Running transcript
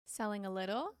selling a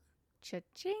little?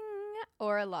 Cha-ching!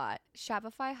 Or a lot?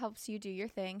 Shopify helps you do your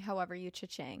thing however you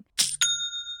cha-ching.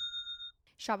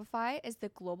 Shopify is the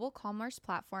global commerce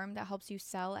platform that helps you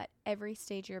sell at every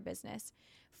stage of your business.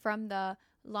 From the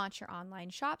launch your online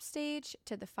shop stage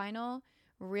to the final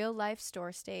real life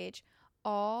store stage,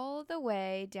 all the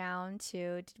way down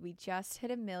to did we just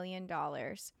hit $1 million?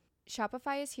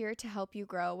 Shopify is here to help you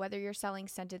grow. Whether you're selling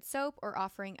scented soap or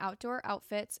offering outdoor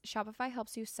outfits, Shopify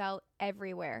helps you sell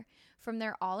everywhere. From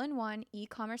their all-in-one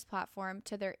e-commerce platform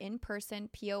to their in-person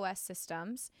POS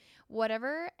systems,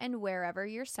 whatever and wherever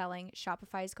you're selling,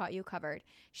 Shopify's got you covered.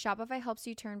 Shopify helps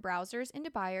you turn browsers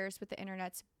into buyers with the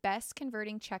internet's best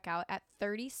converting checkout at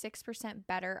 36%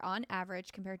 better on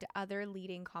average compared to other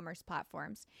leading commerce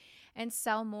platforms. And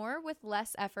sell more with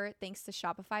less effort thanks to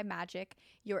Shopify Magic,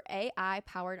 your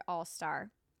AI-powered all-star.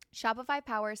 Shopify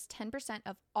powers 10%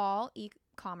 of all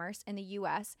e-commerce in the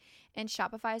U.S., and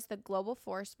Shopify is the global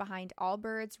force behind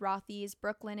Allbirds, Rothy's,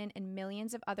 Brooklinen, and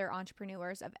millions of other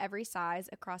entrepreneurs of every size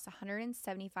across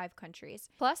 175 countries.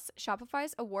 Plus,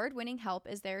 Shopify's award-winning help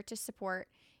is there to support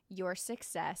your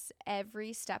success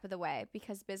every step of the way,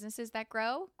 because businesses that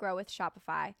grow with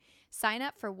Shopify. Sign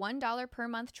up for $1 per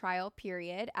month trial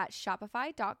period at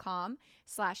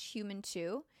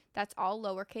shopify.com/human2. That's all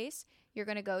lowercase. You're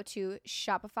going to go to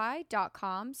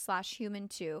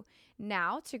shopify.com/human2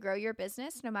 now to grow your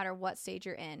business no matter what stage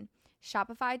you're in.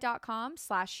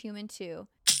 Shopify.com/human2.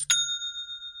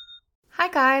 Hi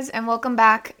guys, and welcome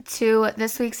back to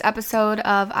this week's episode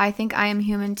of I Think I Am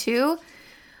Human Too.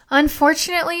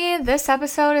 Unfortunately, this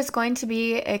episode is going to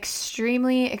be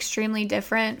extremely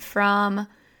different from,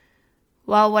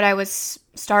 what I was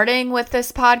starting with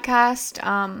this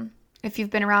podcast. If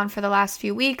you've been around for the last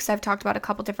few weeks, I've talked about a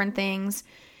couple different things.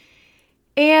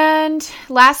 And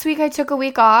last week I took a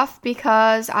week off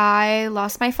because I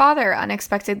lost my father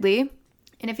unexpectedly.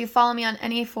 And if you follow me on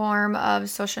any form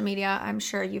of social media, I'm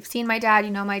sure you've seen my dad,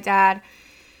 you know my dad.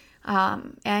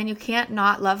 And you can't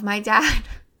not love my dad.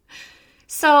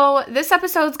 So this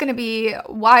episode's going to be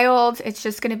wild. It's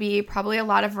just going to be probably a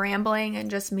lot of rambling and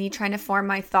just me trying to form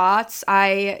my thoughts.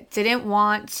 I didn't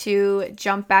want to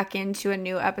jump back into a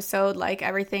new episode like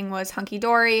everything was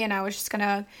hunky-dory and I was just going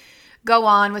to go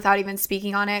on without even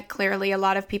speaking on it. Clearly, a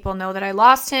lot of people know that I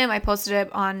lost him. I posted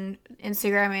it on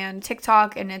Instagram and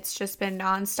TikTok, and it's just been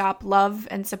nonstop love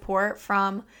and support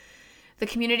from the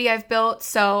community I've built.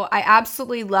 So I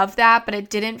absolutely love that, but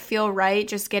it didn't feel right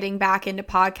just getting back into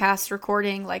podcast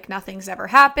recording like nothing's ever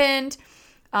happened.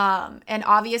 And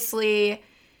obviously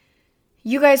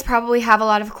you guys probably have a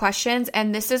lot of questions,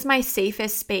 and this is my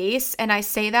safest space. And I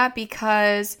say that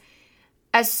because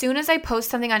as soon as I post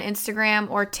something on Instagram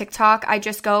or TikTok, I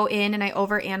just go in and I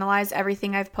overanalyze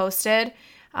everything I've posted,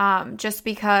 just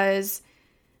because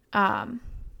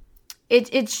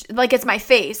it's like it's my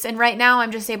face. And right now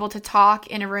I'm just able to talk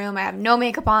in a room. I have no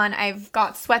makeup on. I've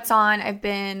got sweats on. I've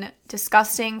been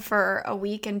disgusting for a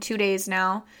week and 2 days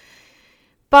now.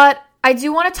 But I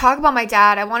do want to talk about my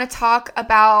dad. I want to talk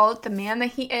about the man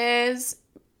that he is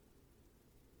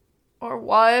or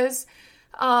was.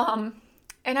 And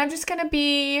I'm just going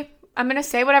to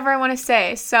say whatever I want to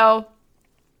say. So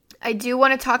I do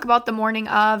want to talk about the morning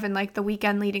of and like the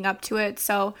weekend leading up to it.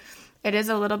 So it is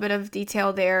a little bit of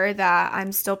detail there that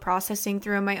I'm still processing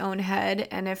through in my own head.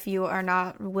 And if you are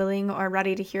not willing or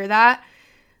ready to hear that,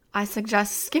 I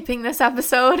suggest skipping this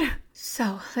episode.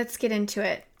 So let's get into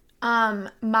it.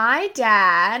 My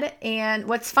dad, and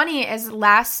what's funny is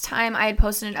last time I had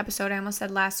posted an episode, I almost said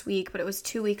last week, but it was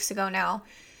 2 weeks ago now.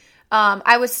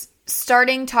 I was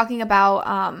starting talking about,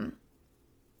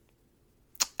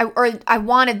 I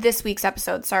wanted this week's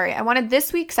episode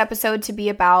to be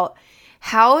about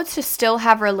how to still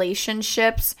have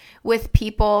relationships with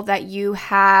people that you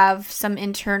have some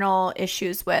internal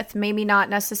issues with. Maybe not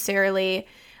necessarily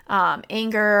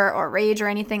anger or rage or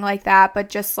anything like that, but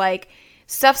just like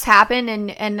stuff's happened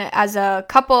and as a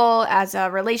couple, as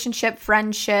a relationship,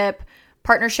 friendship,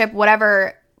 partnership,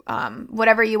 whatever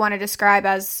you want to describe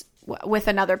as with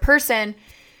another person,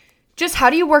 just how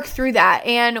do you work through that?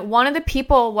 And one of the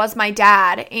people was my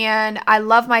dad, and I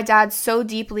love my dad so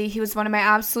deeply. He was one of my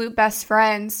absolute best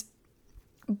friends,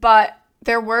 but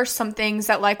there were some things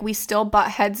that like we still butt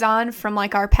heads on from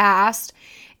like our past,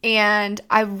 and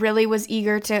I really was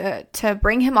eager to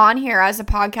bring him on here as a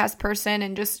podcast person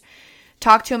and just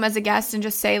talk to him as a guest and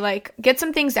just say like, get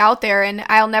some things out there. And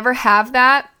I'll never have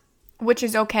that, which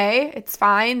is okay. It's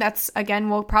fine. That's, again,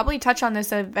 we'll probably touch on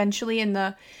this eventually in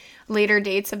the later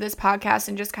dates of this podcast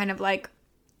and just kind of like,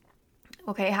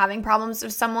 okay, having problems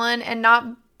with someone and not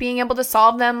being able to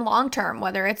solve them long term,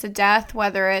 whether it's a death,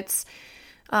 whether it's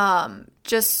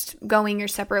just going your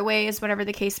separate ways, whatever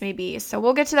the case may be. So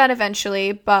we'll get to that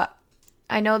eventually, but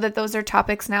I know that those are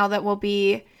topics now that will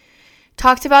be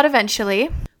talked about eventually.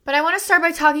 But I want to start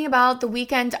by talking about the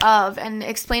weekend of and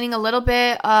explaining a little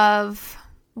bit of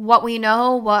what we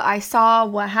know, what I saw,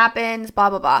 what happened, blah,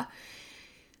 blah, blah.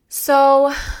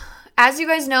 So as you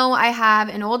guys know, I have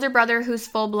an older brother who's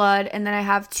full blood, and then I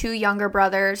have 2 younger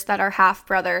brothers that are half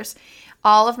brothers.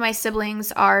 All of my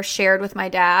siblings are shared with my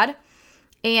dad.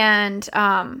 And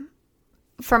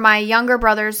for my younger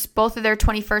brothers, both of their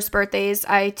 21st birthdays,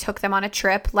 I took them on a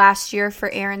trip. Last year for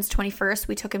Aaron's 21st,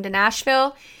 we took him to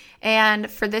Nashville. And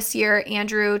for this year,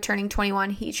 Andrew turning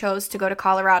 21, he chose to go to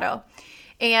Colorado.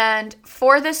 And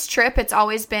for this trip, it's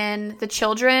always been the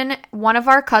children, one of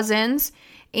our cousins,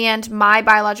 and my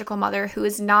biological mother, who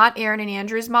is not Aaron and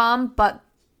Andrew's mom, but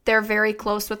they're very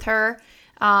close with her.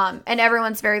 And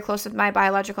everyone's very close with my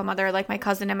biological mother, like my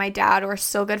cousin and my dad, or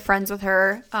still good friends with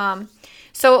her.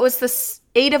 So it was the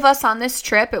 8 of us on this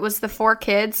trip. It was the 4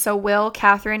 kids. So Will,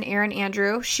 Catherine, Aaron,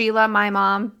 Andrew, Sheila, my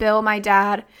mom, Bill, my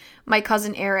dad, my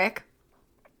cousin Eric.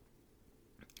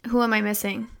 Who am I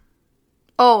missing?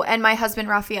 Oh, and my husband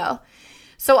Raphael.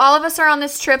 So all of us are on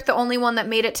this trip. The only one that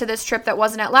made it to this trip that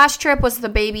wasn't at last trip was the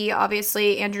baby.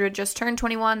 Obviously, Andrew had just turned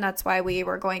 21. That's why we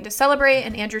were going to celebrate.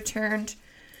 And Andrew turned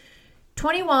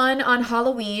 21 on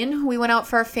Halloween. We went out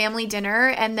for a family dinner,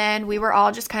 and then we were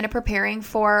all just kind of preparing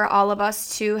for all of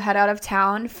us to head out of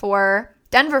town for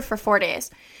Denver for 4 days.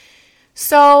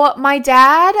 So my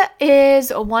dad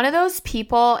is one of those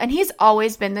people, and he's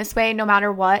always been this way no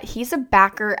matter what. He's a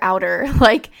backer outer.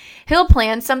 Like, he'll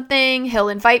plan something, he'll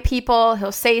invite people,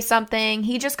 he'll say something.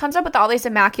 He just comes up with all these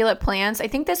immaculate plans. I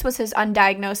think this was his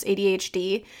undiagnosed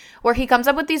ADHD, where he comes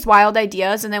up with these wild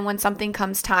ideas, and then when something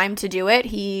comes time to do it,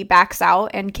 he backs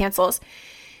out and cancels.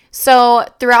 So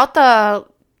throughout the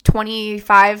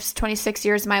 25, 26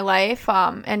 years of my life,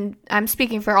 and I'm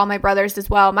speaking for all my brothers as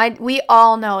well, we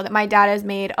all know that my dad has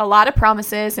made a lot of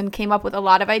promises and came up with a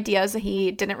lot of ideas that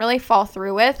he didn't really fall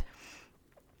through with.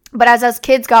 But as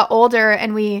kids got older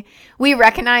and we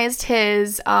recognized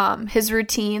his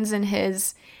routines and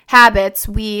his habits,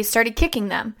 we started kicking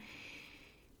them.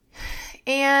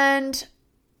 And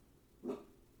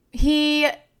he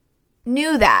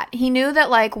knew that. He knew that,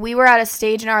 like, we were at a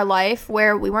stage in our life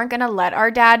where we weren't going to let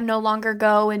our dad no longer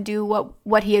go and do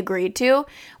what he agreed to.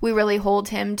 We really hold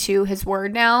him to his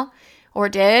word now, or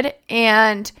did.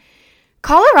 And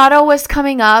Colorado was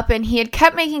coming up, and he had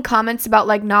kept making comments about,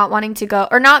 like, not wanting to go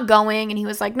or not going. And he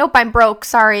was like, nope, I'm broke.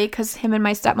 Sorry. Because him and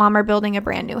my stepmom are building a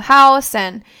brand new house,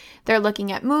 and they're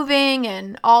looking at moving,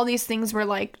 and all these things were,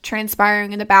 like,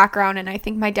 transpiring in the background. And I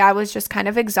think my dad was just kind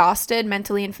of exhausted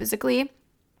mentally and physically.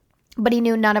 But he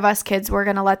knew none of us kids were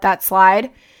going to let that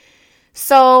slide.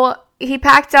 So he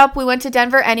packed up. We went to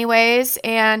Denver anyways.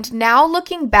 And now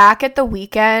looking back at the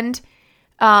weekend,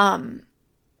 I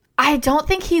don't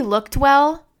think he looked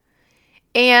well.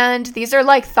 And these are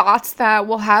like thoughts that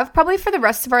we'll have probably for the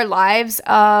rest of our lives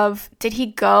of, did he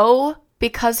go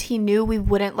because he knew we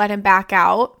wouldn't let him back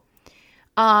out?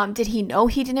 Did he know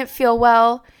he didn't feel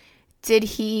well? Did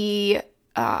he...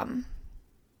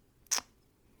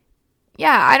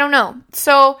 Yeah, I don't know.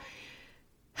 So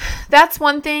that's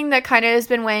one thing that kind of has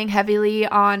been weighing heavily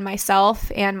on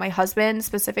myself and my husband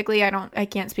specifically. I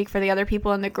can't speak for the other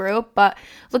people in the group, but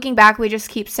looking back, we just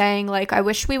keep saying, like, I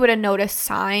wish we would have noticed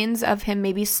signs of him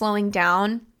maybe slowing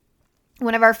down.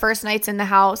 One of our first nights in the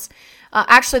house,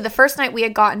 actually the first night we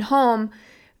had gotten home,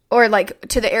 or like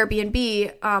to the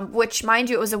Airbnb, which,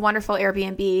 mind you, it was a wonderful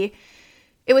Airbnb.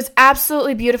 It was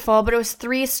absolutely beautiful, but it was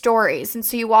 3 stories. And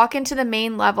so you walk into the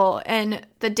main level, and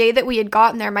the day that we had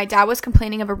gotten there, my dad was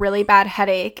complaining of a really bad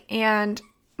headache. And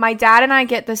my dad and I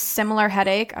get this similar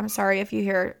headache. I'm sorry if you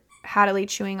hear Hadley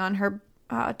chewing on her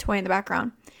toy in the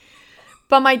background.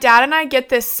 But my dad and I get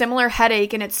this similar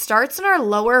headache, and it starts in our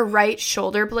lower right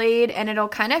shoulder blade, and it'll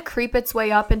kind of creep its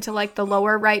way up into like the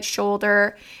lower right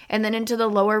shoulder and then into the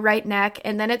lower right neck.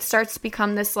 And then it starts to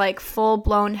become this like full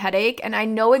blown headache. And I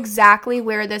know exactly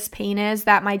where this pain is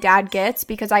that my dad gets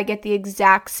because I get the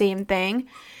exact same thing.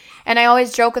 And I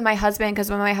always joke with my husband, because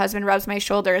when my husband rubs my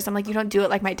shoulders, I'm like, you don't do it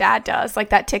like my dad does.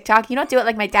 Like that TikTok, you don't do it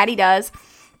like my daddy does.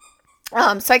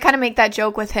 So I kind of make that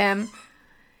joke with him.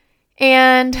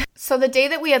 And so the day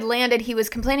that we had landed, he was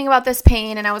complaining about this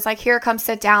pain, and I was like, here, come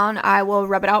sit down. I will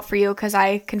rub it out for you because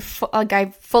I can I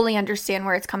fully understand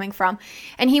where it's coming from.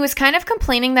 And he was kind of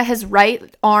complaining that his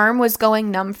right arm was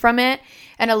going numb from it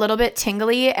and a little bit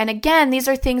tingly. And again, these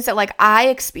are things that like I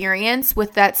experience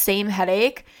with that same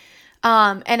headache.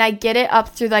 And I get it up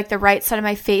through like the right side of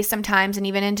my face sometimes and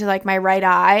even into like my right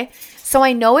eye. So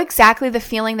I know exactly the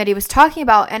feeling that he was talking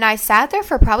about. And I sat there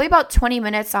for probably about 20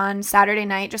 minutes on Saturday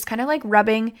night, just kind of like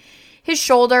rubbing his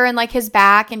shoulder and like his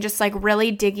back and just like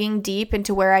really digging deep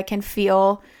into where I can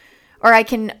feel or I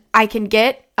can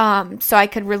get so I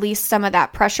could release some of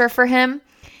that pressure for him.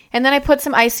 And then I put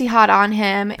some Icy Hot on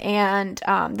him and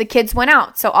the kids went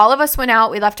out. So all of us went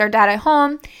out. We left our dad at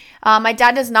home. My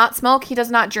dad does not smoke. He does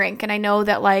not drink. And I know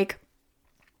that like,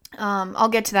 I'll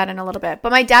get to that in a little bit,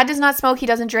 but my dad does not smoke. He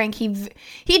doesn't drink.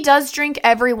 He does drink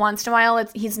every once in a while.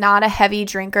 He's not a heavy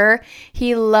drinker.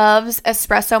 He loves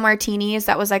espresso martinis.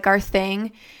 That was like our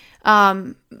thing.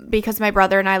 Because my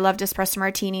brother and I loved espresso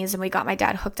martinis and we got my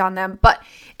dad hooked on them. But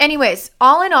anyways,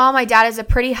 all in all, my dad is a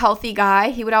pretty healthy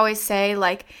guy. He would always say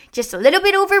like just a little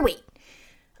bit overweight.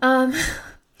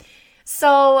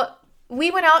 So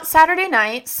we went out Saturday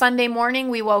night. Sunday morning,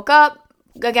 we woke up.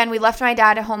 Again, we left my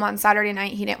dad at home on Saturday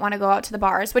night. He didn't want to go out to the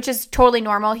bars, which is totally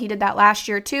normal. He did that last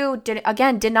year too.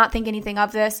 Did not think anything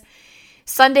of this.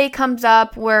 Sunday comes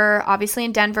up. We're obviously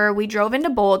in Denver. We drove into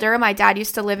Boulder. My dad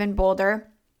used to live in Boulder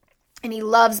and he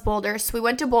loves Boulder. So we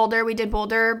went to Boulder. We did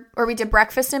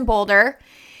breakfast in Boulder.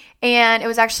 And it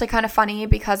was actually kind of funny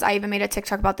because I even made a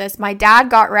TikTok about this. My dad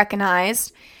got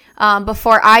recognized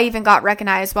before I even got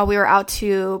recognized while we were out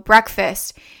to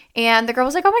breakfast. And the girl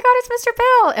was like, "Oh my God, it's Mr.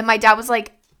 Bill." And my dad was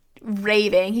like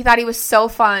raving. He thought he was so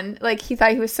fun. Like he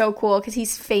thought he was so cool because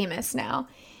he's famous now.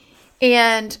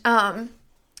 And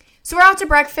so we're out to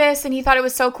breakfast and he thought it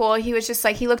was so cool. He was just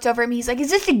like, he looked over at me. He's like, "Is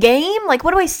this a game? Like,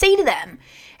 what do I say to them?"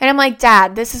 And I'm like,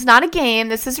 "Dad, this is not a game.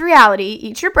 This is reality.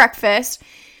 Eat your breakfast."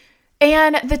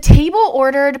 And the table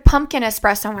ordered pumpkin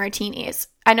espresso martinis.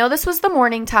 I know this was the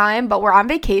morning time, but we're on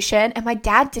vacation and my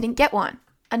dad didn't get one.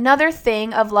 Another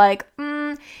thing of like,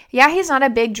 yeah, he's not a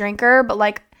big drinker, but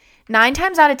like 9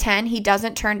 times out of 10, he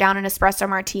doesn't turn down an espresso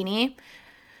martini.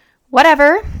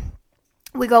 Whatever.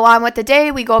 We go on with the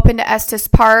day. We go up into Estes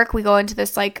Park. We go into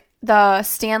this like the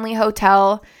Stanley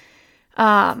Hotel.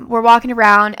 We're walking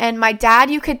around and my dad,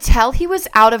 you could tell he was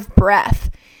out of breath.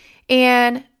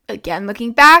 And again,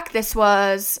 looking back, this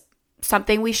was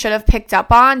something we should have picked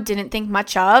up on, didn't think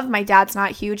much of. My dad's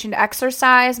not huge into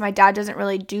exercise. My dad doesn't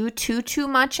really do too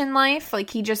much in life. Like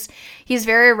he's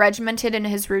very regimented in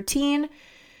his routine.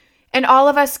 And all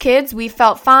of us kids, we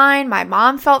felt fine. My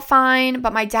mom felt fine,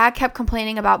 but my dad kept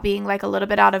complaining about being like a little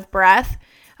bit out of breath.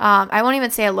 I won't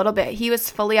even say a little bit. He was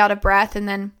fully out of breath. And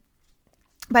then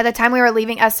by the time we were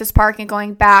leaving Estes Park and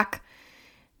going back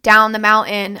down the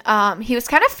mountain, he was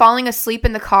kind of falling asleep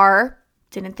in the car.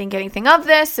 Didn't think anything of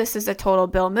this. This is a total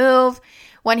Bill move.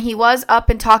 When he was up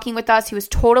and talking with us, he was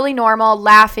totally normal,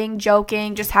 laughing,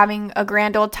 joking, just having a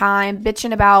grand old time,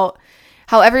 bitching about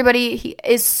how everybody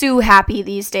is sue happy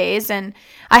these days. And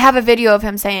I have a video of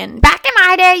him saying, "Back in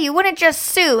my day, you wouldn't just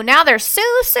sue. Now they're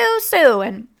sue.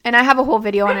 And I have a whole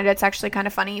video on it. It's actually kind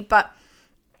of funny. But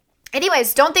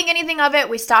anyways, don't think anything of it.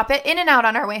 We stop at In-N-Out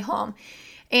on our way home.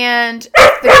 And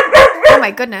oh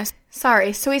my goodness.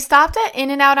 Sorry. So we stopped at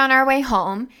In-N-Out on our way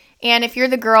home. And if you're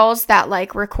the girls that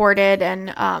like recorded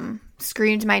and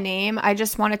screamed my name, I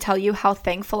just want to tell you how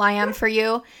thankful I am for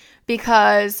you,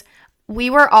 because we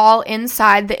were all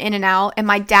inside the In-N-Out and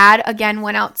my dad again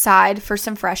went outside for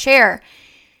some fresh air.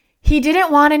 He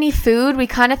didn't want any food.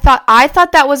 I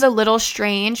thought that was a little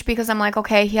strange because I'm like,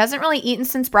 okay, he hasn't really eaten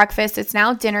since breakfast. It's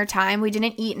now dinner time. We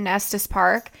didn't eat in Estes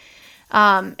Park.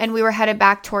 And we were headed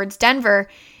back towards Denver.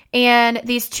 And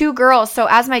these two girls, so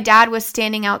as my dad was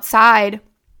standing outside,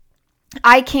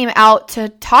 I came out to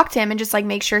talk to him and just like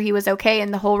make sure he was okay.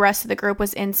 And the whole rest of the group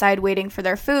was inside waiting for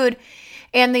their food.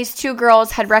 And these two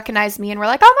girls had recognized me and were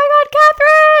like, "Oh my God,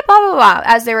 Catherine," blah, blah,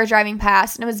 blah, as they were driving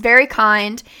past. And it was very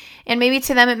kind. And maybe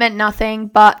to them it meant nothing,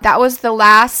 but that was the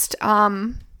last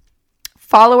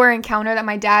follower encounter that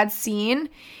my dad's seen.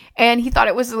 And he thought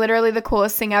it was literally the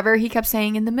coolest thing ever. He kept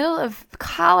saying, "In the middle of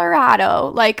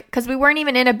Colorado," like, because we weren't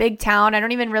even in a big town. I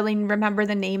don't even really remember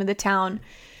the name of the town.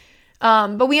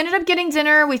 But we ended up getting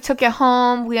dinner. We took it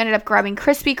home. We ended up grabbing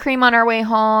Krispy Kreme on our way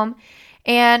home.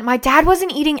 And my dad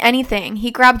wasn't eating anything. He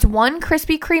grabbed one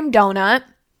Krispy Kreme donut.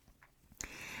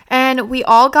 And we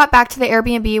all got back to the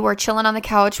Airbnb. We're chilling on the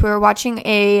couch. We were watching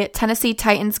a Tennessee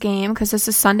Titans game because this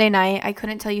is Sunday night. I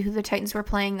couldn't tell you who the Titans were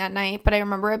playing that night, but I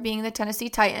remember it being the Tennessee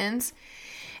Titans.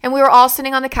 And we were all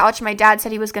sitting on the couch. My dad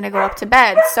said he was going to go up to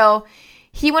bed. So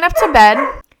he went up to bed.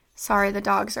 Sorry, the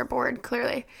dogs are bored,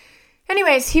 clearly.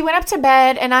 Anyways, he went up to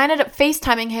bed, and I ended up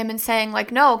FaceTiming him and saying,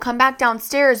 like, "No, come back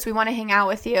downstairs. We want to hang out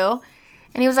with you."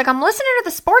 And he was like, "I'm listening to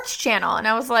the sports channel." And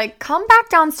I was like, "Come back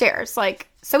downstairs." Like,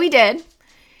 so he did.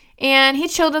 And he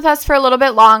chilled with us for a little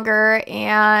bit longer,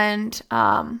 and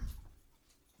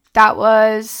that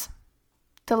was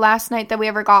the last night that we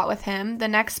ever got with him. The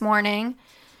next morning,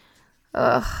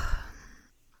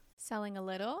 selling a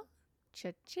little,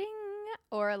 cha-ching,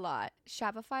 or a lot.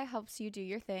 Shopify helps you do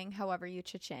your thing however you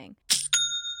cha-ching.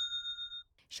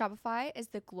 Shopify is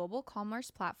the global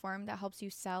commerce platform that helps you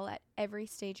sell at every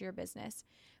stage of your business,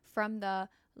 from the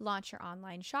launch your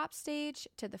online shop stage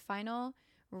to the final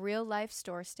real life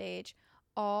store stage,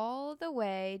 all the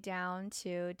way down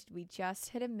to did we just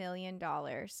hit $1 million?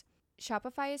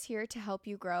 Shopify is here to help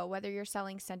you grow. Whether you're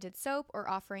selling scented soap or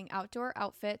offering outdoor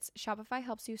outfits, Shopify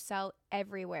helps you sell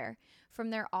everywhere. From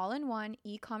their all-in-one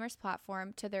e-commerce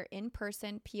platform to their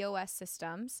in-person POS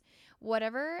systems,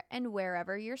 whatever and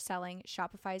wherever you're selling,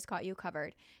 Shopify's got you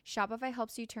covered. Shopify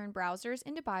helps you turn browsers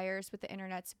into buyers with the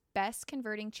internet's best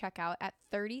converting checkout at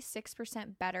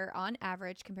 36% better on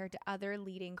average compared to other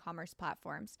leading commerce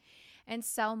platforms. And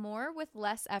sell more with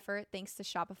less effort thanks to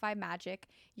Shopify Magic,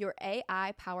 your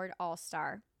AI-powered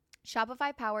all-star.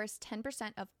 Shopify powers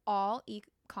 10% of all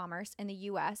e-commerce in the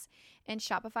U.S., and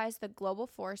Shopify is the global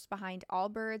force behind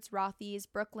Allbirds, Rothy's,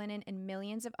 Brooklinen, and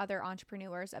millions of other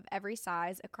entrepreneurs of every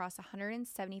size across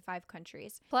 175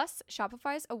 countries. Plus,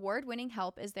 Shopify's award-winning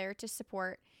help is there to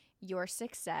support your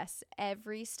success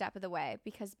every step of the way,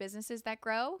 because businesses that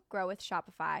grow with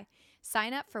Shopify.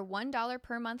 Sign up for $1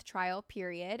 per month trial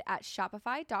period at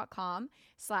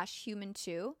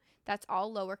shopify.com/human2. That's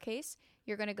all lowercase.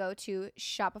 You're going to go to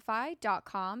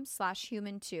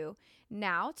shopify.com/human2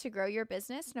 now to grow your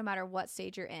business no matter what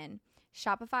stage you're in.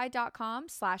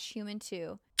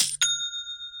 Shopify.com/human2.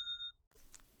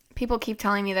 People keep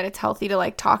telling me that it's healthy to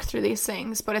like talk through these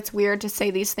things, but it's weird to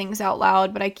say these things out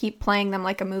loud, but I keep playing them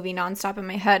like a movie nonstop in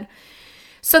my head.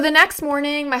 So the next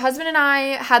morning, my husband and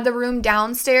I had the room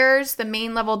downstairs. The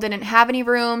main level didn't have any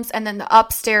rooms, and then the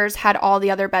upstairs had all the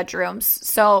other bedrooms.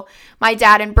 So my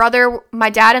dad and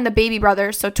the baby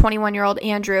brother, so 21-year-old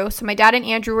Andrew. So my dad and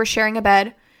Andrew were sharing a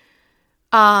bed.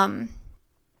 My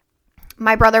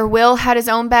brother Will had his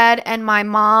own bed, and my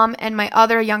mom and my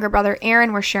other younger brother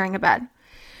Aaron were sharing a bed.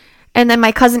 And then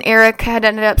my cousin Eric had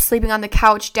ended up sleeping on the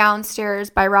couch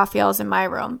downstairs by Raphael's in my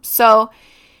room. So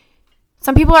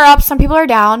some people are up, some people are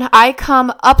down. I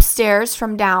come upstairs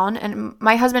from down, and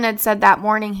my husband had said that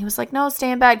morning, he was like, no, stay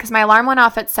in bed, because my alarm went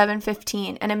off at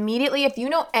 7:15. And immediately, if you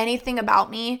know anything about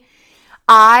me,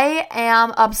 I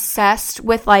am obsessed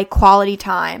with like quality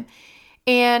time.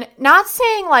 And not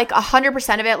saying like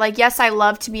 100% of it, like, yes, I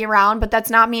love to be around, but that's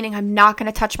not meaning I'm not going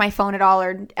to touch my phone at all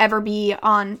or ever be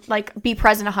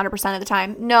present 100% of the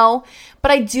time. No, but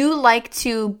I do like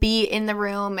to be in the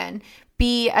room and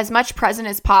be as much present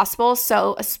as possible.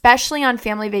 So especially on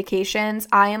family vacations,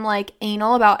 I am like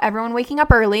anal about everyone waking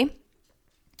up early.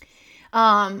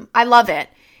 I love it.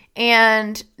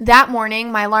 And that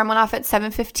morning, my alarm went off at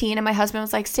 7:15, and my husband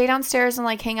was like, stay downstairs and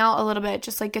like hang out a little bit,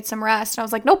 just like get some rest. And I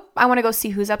was like, nope, I want to go see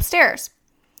who's upstairs.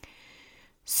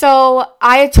 So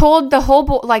I told the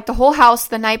whole house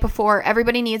the night before,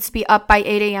 everybody needs to be up by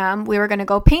 8 a.m. We were going to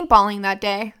go paintballing that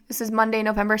day. This is Monday,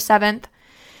 November 7th.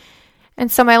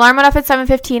 And so my alarm went off at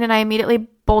 7:15, and I immediately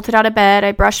bolted out of bed.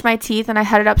 I brushed my teeth, and I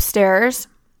headed upstairs.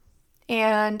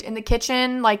 And in the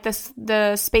kitchen, like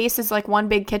the space is like one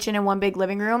big kitchen and one big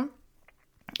living room.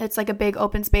 It's like a big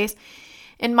open space.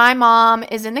 And my mom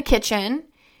is in the kitchen,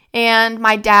 and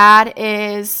my dad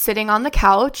is sitting on the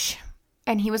couch,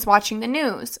 and he was watching the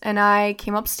news. And I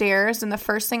came upstairs, and the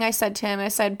first thing I said to him, I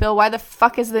said, Bill, why the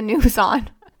fuck is the news on?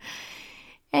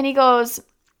 And he goes,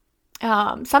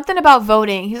 something about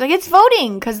voting. He's like, it's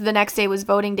voting, because the next day was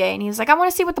voting day. And he's like, I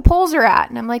want to see what the polls are at.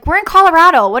 And I'm like, we're in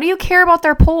Colorado. What do you care about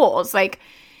their polls? Like,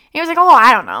 he was like, oh,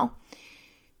 I don't know.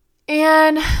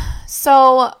 And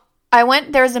so I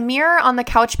went, there's a mirror on the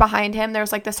couch behind him.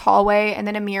 There's like this hallway and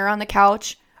then a mirror on the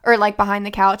couch, or like behind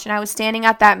the couch. And I was standing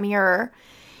at that mirror,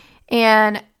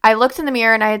 and I looked in the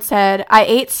mirror, and I had said, I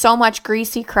ate so much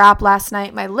greasy crap last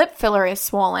night. My lip filler is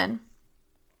swollen.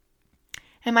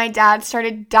 And my dad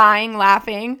started dying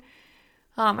laughing.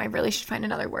 I really should find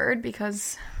another word,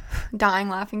 because dying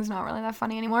laughing is not really that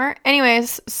funny anymore.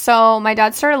 Anyways, so my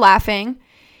dad started laughing.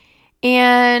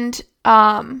 And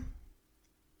a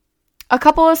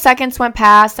couple of seconds went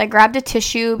past. I grabbed a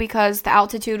tissue because the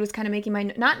altitude was kind of making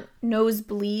my, not nose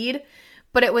bleed,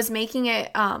 but it was making it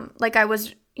like I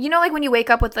was, like when you wake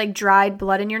up with like dried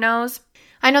blood in your nose.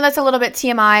 I know that's a little bit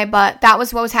TMI, but that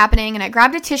was what was happening. And I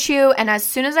grabbed a tissue, and as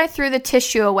soon as I threw the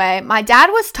tissue away, my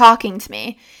dad was talking to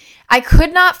me. I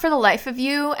could not for the life of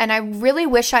you, and I really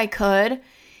wish I could,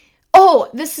 Oh,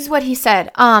 this is what he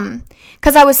said.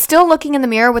 Because I was still looking in the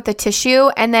mirror with the tissue,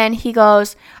 and then he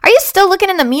goes, "Are you still looking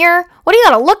in the mirror? What do you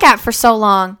got to look at for so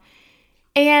long?"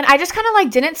 And I just kind of like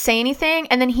didn't say anything,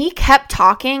 and then he kept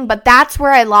talking, but that's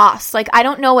where I lost. Like, I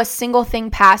don't know a single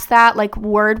thing past that, like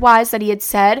word-wise, that he had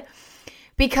said,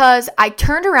 because I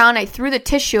turned around, I threw the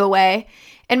tissue away,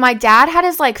 and my dad had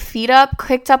his like feet up,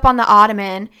 kicked up on the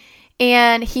ottoman,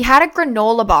 and he had a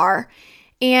granola bar.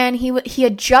 And he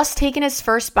had just taken his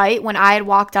first bite when I had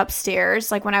walked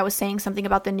upstairs, like when I was saying something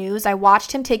about the news. I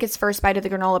watched him take his first bite of the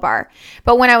granola bar.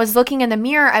 But when I was looking in the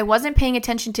mirror, I wasn't paying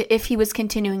attention to if he was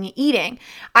continuing eating.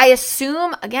 I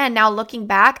assume, again, now looking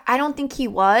back, I don't think he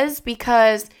was,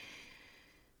 because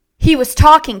he was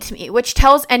talking to me, which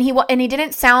tells, and he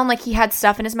didn't sound like he had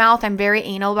stuff in his mouth. I'm very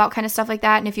anal about kind of stuff like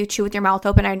that. And if you chew with your mouth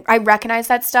open, I recognize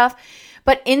that stuff.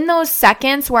 But in those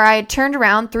seconds where I had turned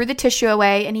around, threw the tissue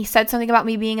away, and he said something about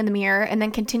me being in the mirror and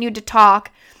then continued to talk,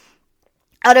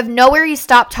 out of nowhere he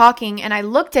stopped talking, and I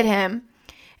looked at him,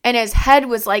 and his head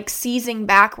was like seizing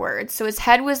backwards. So his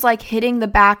head was like hitting the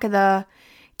back of the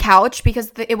couch,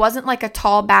 because it wasn't like a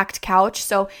tall backed couch.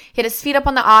 So he had his feet up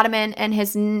on the ottoman,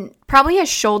 and probably his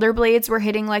shoulder blades were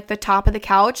hitting like the top of the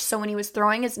couch. So when he was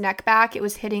throwing his neck back, it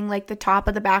was hitting like the top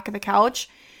of the back of the couch.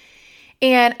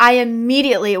 And I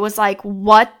immediately was like,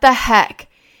 what the heck?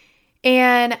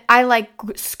 And I like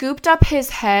scooped up his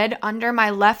head under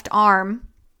my left arm.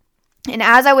 And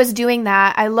as I was doing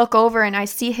that, I look over and I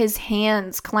see his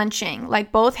hands clenching.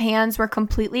 Like both hands were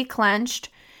completely clenched.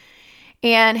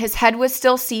 And his head was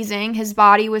still seizing. His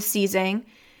body was seizing.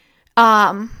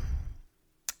 And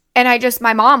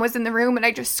my mom was in the room, and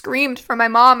I just screamed for my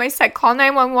mom. I said, call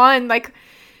 911. Like,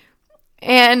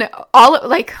 and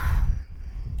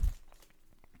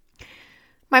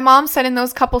my mom said in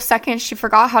those couple seconds she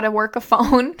forgot how to work a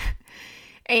phone.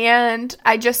 And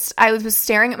I was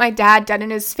staring at my dad dead in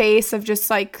his face, of just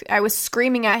like, I was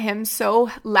screaming at him so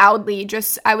loudly.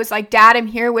 I was like, Dad, I'm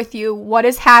here with you. What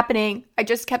is happening? I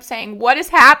just kept saying, what is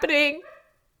happening?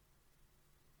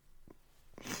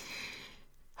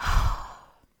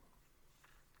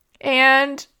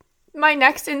 And my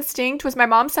next instinct was, my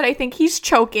mom said, I think he's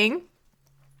choking.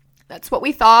 That's what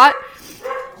we thought.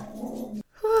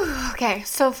 Okay,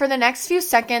 so for the next few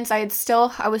seconds, I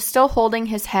was still holding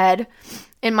his head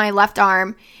in my left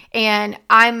arm, and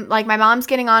I'm like, my mom's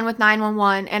getting on with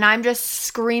 911, and I'm just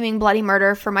screaming bloody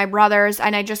murder for my brothers,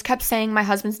 and I just kept saying my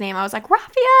husband's name. I was like,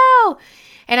 Raphael,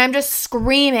 and I'm just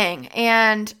screaming,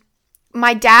 and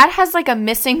my dad has like a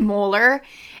missing molar,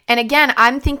 and again,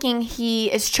 I'm thinking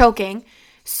he is choking.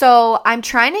 So I'm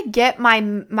trying to get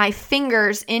my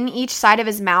fingers in each side of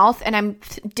his mouth, and I'm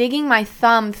digging my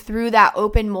thumb through that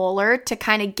open molar to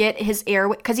kind of get his air,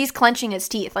 because he's clenching his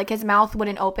teeth. Like his mouth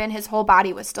wouldn't open. His whole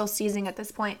body was still seizing at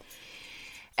this point.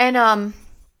 And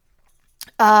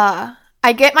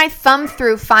I get my thumb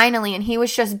through finally, and he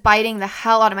was just biting the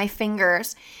hell out of my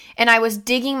fingers. And I was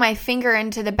digging my finger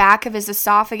into the back of his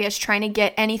esophagus, trying to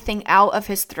get anything out of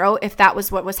his throat if that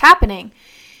was what was happening.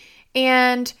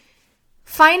 And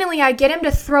finally, I get him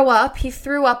to throw up. He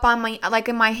threw up on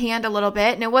in my hand a little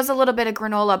bit, and it was a little bit of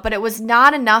granola, but it was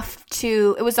not enough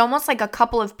it was almost like a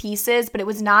couple of pieces, but it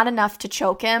was not enough to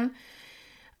choke him.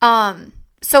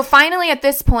 So finally at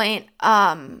this point,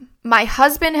 my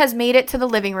husband has made it to the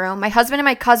living room. My husband and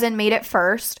my cousin made it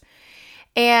first,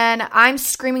 and I'm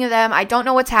screaming at them. I don't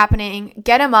know what's happening.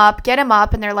 Get him up.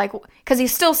 And they're like, because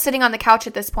he's still sitting on the couch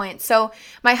at this point. So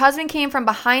my husband came from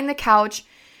behind the couch,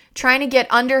 trying to get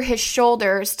under his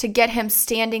shoulders to get him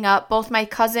standing up. Both my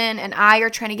cousin and I are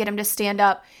trying to get him to stand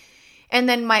up. And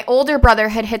then my older brother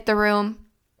had hit the room,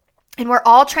 and we're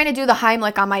all trying to do the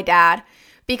Heimlich on my dad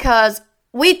because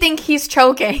we think he's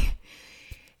choking.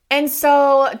 And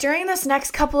so during this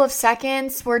next couple of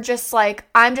seconds, we're just like,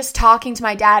 I'm just talking to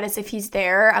my dad as if he's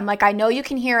there. I'm like, I know you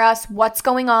can hear us. What's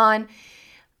going on?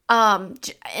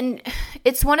 And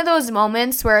it's one of those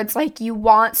moments where it's like you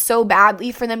want so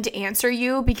badly for them to answer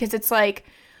you, because it's like,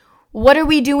 what are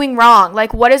we doing wrong?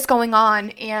 Like, what is going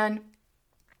on? And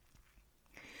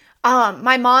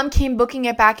my mom came booking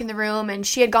it back in the room, and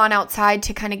she had gone outside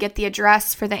to kind of get the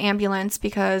address for the ambulance,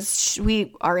 because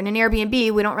we are in an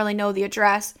Airbnb. We don't really know the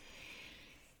address.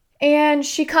 And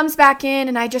she comes back in,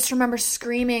 and I just remember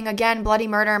screaming again, bloody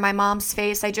murder in my mom's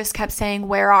face. I just kept saying,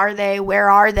 where are they? Where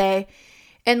are they?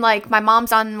 And like, my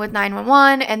mom's on with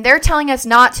 911, and they're telling us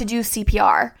not to do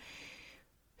CPR.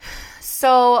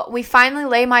 So we finally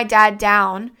lay my dad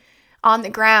down on the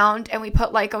ground, and we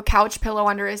put like a couch pillow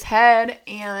under his head,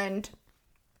 and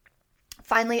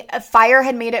finally a fire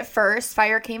had made it first.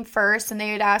 Fire came first, and they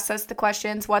had asked us the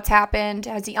questions: what's happened?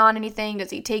 Has he on anything?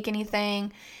 Does he take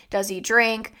anything? Does he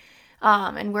drink?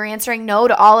 And we're answering no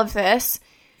to all of this,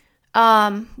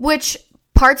 which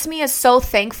parts of me is so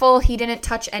thankful he didn't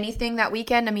touch anything that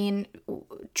weekend. I mean,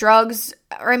 drinking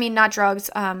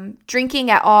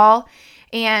at all.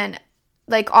 And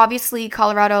like, obviously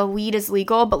Colorado weed is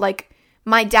legal, but like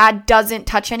my dad doesn't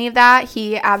touch any of that.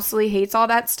 He absolutely hates all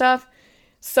that stuff.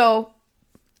 So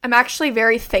I'm actually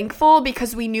very thankful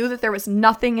because we knew that there was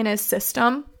nothing in his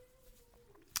system.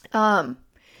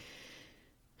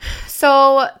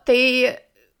 So I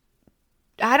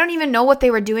don't even know what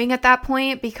they were doing at that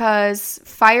point because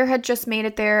fire had just made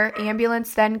it there.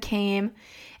 Ambulance then came.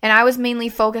 And I was mainly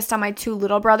focused on my two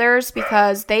little brothers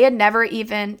because they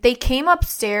came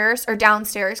upstairs or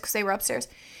downstairs because they were upstairs.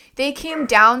 They came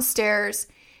downstairs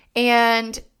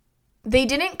and they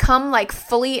didn't come like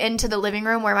fully into the living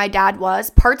room where my dad was.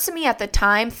 Parts of me at the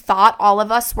time thought all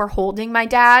of us were holding my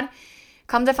dad.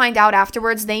 Come to find out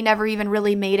afterwards, they never even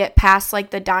really made it past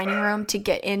like the dining room to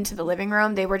get into the living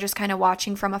room. They were just kind of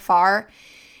watching from afar.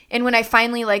 And when I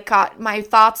finally like got my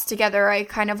thoughts together, I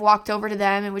kind of walked over to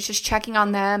them and was just checking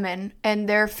on them, and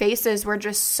their faces were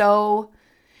just so,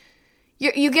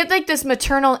 you get like this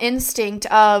maternal instinct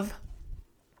of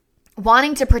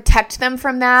wanting to protect them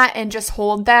from that and just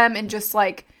hold them and just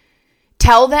like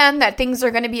tell them that things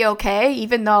are going to be okay,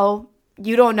 even though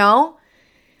you don't know.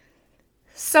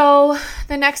 So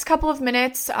the next couple of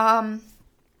minutes, Andrew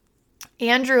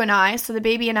and I, so the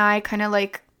baby and I kind of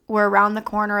like were around the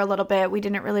corner a little bit. We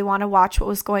didn't really want to watch what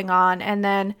was going on. And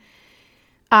then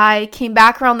I came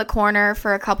back around the corner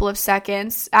for a couple of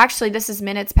seconds. Actually, this is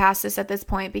minutes past this at this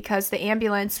point because the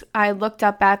ambulance, I looked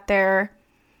up at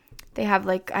they have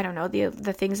like, I don't know,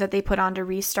 the things that they put on to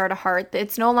restart a heart.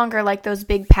 It's no longer like those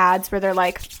big pads where they're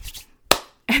like,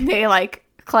 and they like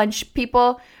clench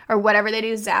people or whatever they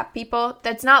do, zap people.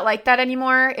 That's not like that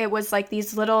anymore. It was like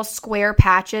these little square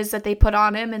patches that they put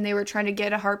on him and they were trying to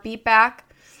get a heartbeat back.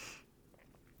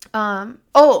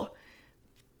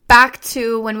 Back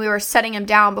to when we were setting him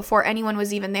down before anyone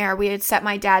was even there. We had set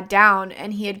my dad down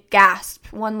and he had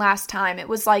gasped one last time. It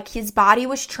was like his body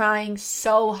was trying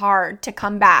so hard to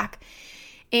come back.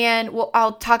 And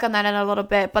I'll talk on that in a little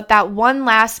bit. But that one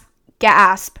last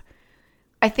gasp,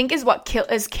 I think is what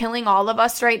is killing all of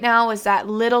us right now, is that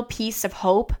little piece of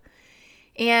hope.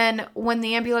 And when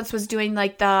the ambulance was doing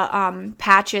like the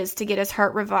patches to get his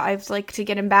heart revived, like to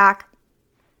get him back,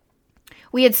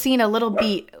 we had seen a little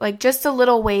beat, like just a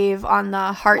little wave on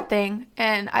the heart thing.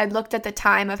 And I looked at the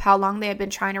time of how long they had been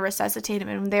trying to resuscitate him,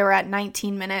 and they were at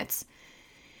 19 minutes.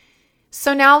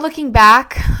 So now looking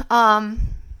back, I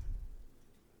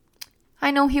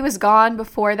know he was gone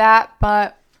before that,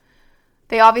 but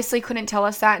they obviously couldn't tell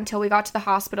us that until we got to the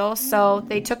hospital. So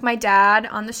they took my dad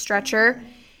on the stretcher,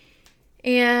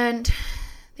 and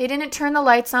they didn't turn the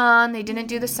lights on. They didn't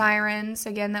do the sirens.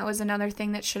 Again, that was another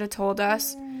thing that should have told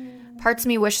us. Parts of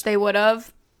me wish they would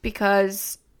have,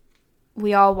 because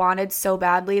we all wanted so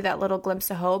badly that little glimpse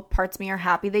of hope. Parts of me are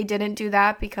happy they didn't do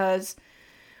that because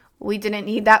we didn't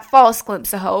need that false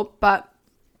glimpse of hope. But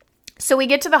so we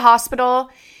get to the hospital,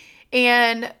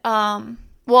 and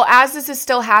as this is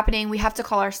still happening, we have to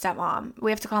call our stepmom.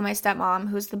 We have to call my stepmom,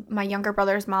 who's my younger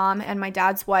brother's mom and my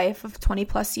dad's wife of 20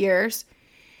 plus years.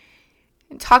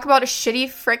 And talk about a shitty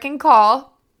freaking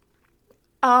call.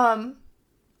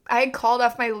 I had called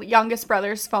off my youngest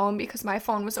brother's phone because my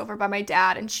phone was over by my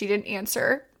dad and she didn't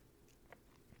answer.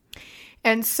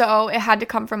 And so it had to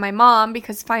come from my mom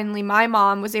because finally my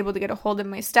mom was able to get a hold of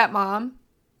my stepmom.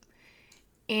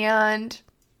 And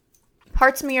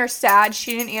parts of me are sad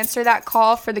she didn't answer that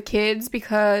call for the kids,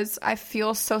 because I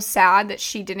feel so sad that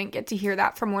she didn't get to hear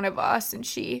that from one of us and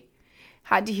she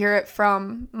had to hear it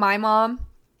from my mom.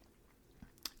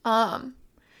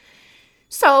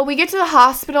 So we get to the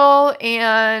hospital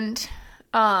and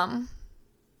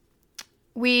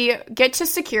we get to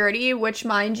security, which,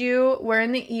 mind you, we're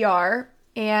in the ER,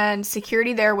 and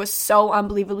security there was so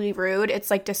unbelievably rude.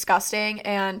 It's like disgusting.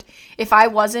 And if I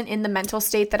wasn't in the mental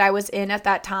state that I was in at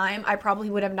that time, I probably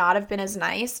would have not have been as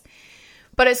nice.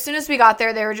 But as soon as we got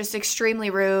there, they were just extremely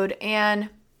rude. And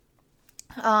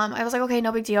I was like, okay,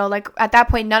 no big deal. Like at that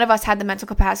point, none of us had the mental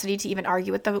capacity to even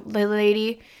argue with the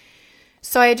lady.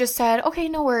 So I just said, okay,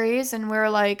 no worries. And we were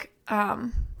like,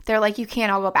 they're like, you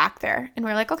can't all go back there. And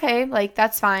we're like, okay, like,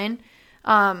 that's fine.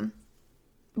 Well,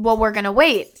 we're going to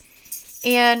wait.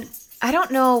 And I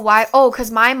don't know why. Oh, because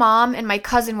my mom and my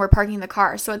cousin were parking the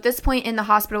car. So at this point in the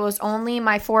hospital, it was only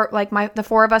the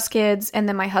four of us kids and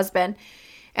then my husband.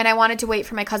 And I wanted to wait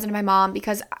for my cousin and my mom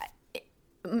because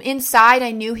inside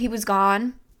I knew he was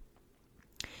gone.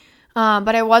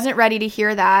 But I wasn't ready to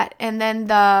hear that. And then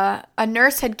a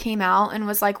nurse had came out and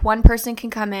was like, one person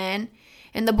can come in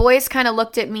And the boys kind of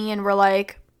looked at me and were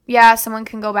like, yeah, someone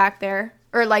can go back there.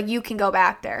 Or like, you can go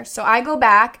back there. So I go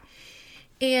back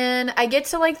and I get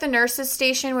to like the nurse's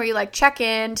station where you like check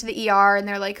in to the ER and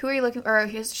they're like, who are you looking for? Or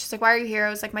she's like, why are you here? I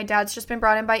was like, my dad's just been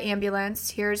brought in by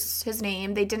ambulance. Here's his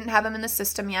name. They didn't have him in the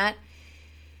system yet.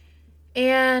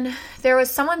 And there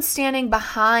was someone standing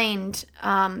behind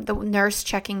the nurse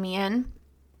checking me in.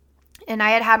 And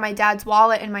I had my dad's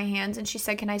wallet in my hands, and she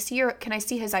said, can I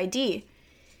see his ID?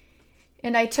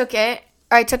 And I took it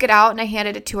out and I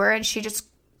handed it to her, and she just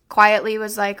quietly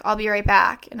was like, I'll be right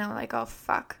back. And I'm like, oh,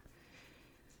 fuck.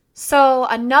 So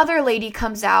another lady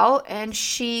comes out, and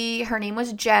her name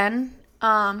was Jen.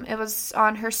 It was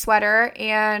on her sweater,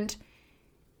 and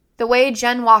the way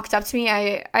Jen walked up to me,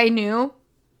 I knew.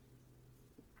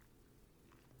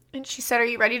 And she said, are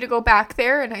you ready to go back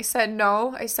there? And I said,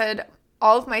 no. I said,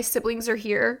 all of my siblings are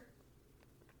here.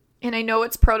 And I know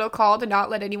it's protocol to not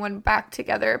let anyone back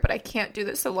together, but I can't do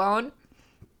this alone.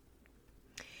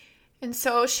 And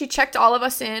so she checked all of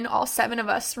us in, all 7 of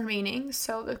us remaining.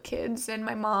 So the kids and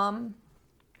my mom.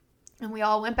 And we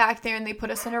all went back there and they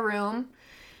put us in a room.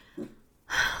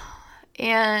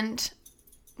 And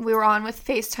we were on with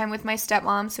FaceTime with my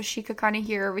stepmom so she could kind of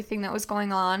hear everything that was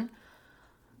going on.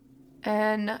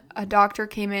 And a doctor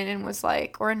came in and was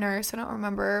like, or a nurse, I don't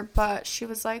remember, but she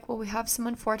was like, well, we have some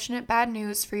unfortunate bad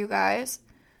news for you guys.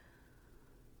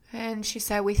 And she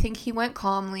said, we think he went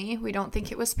calmly. We don't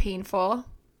think it was painful.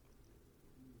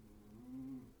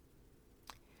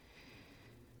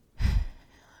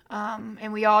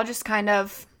 And we all just kind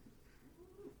of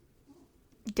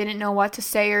didn't know what to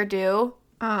say or do.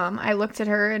 I looked at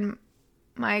her and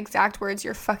my exact words,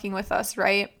 you're fucking with us,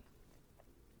 right?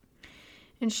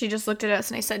 And she just looked at us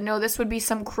and I said, no, this would be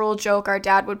some cruel joke our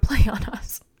dad would play on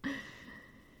us.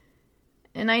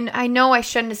 And I know I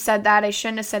shouldn't have said that. I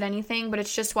shouldn't have said anything, but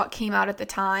it's just what came out at the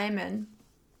time. And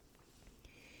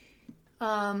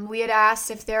we had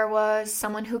asked if there was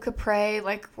someone who could pray,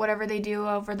 like whatever they do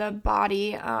over the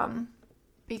body,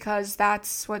 because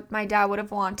that's what my dad would have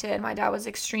wanted. My dad was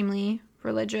extremely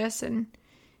religious and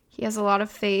he has a lot of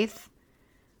faith.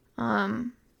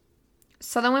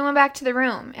 So then we went back to the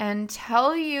room, and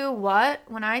tell you what,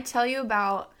 when I tell you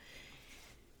about,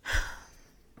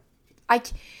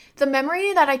 the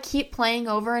memory that I keep playing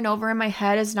over and over in my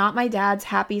head is not my dad's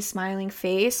happy, smiling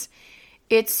face.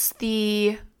 It's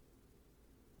the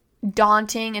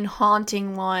daunting and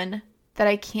haunting one that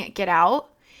I can't get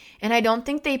out. And I don't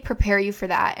think they prepare you for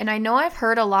that. And I know I've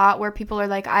heard a lot where people are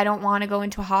like, I don't want to go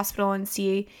into a hospital and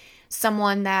see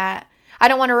someone that I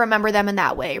don't want to remember them in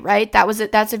that way, right?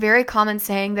 That's a very common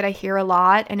saying that I hear a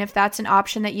lot. And if that's an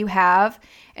option that you have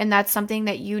and that's something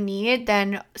that you need,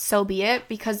 then so be it.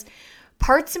 Because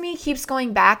parts of me keeps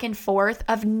going back and forth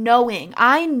of knowing.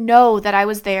 I know that I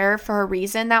was there for a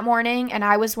reason that morning. And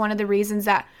I was one of the reasons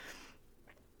that,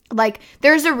 like,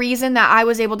 there's a reason that I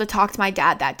was able to talk to my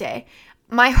dad that day.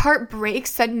 My heart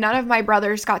breaks that none of my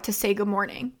brothers got to say good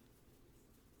morning.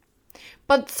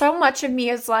 But so much of me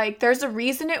is like, there's a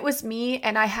reason it was me,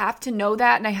 and I have to know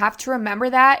that, and I have to remember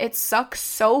that. It sucks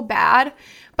so bad,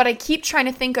 but I keep trying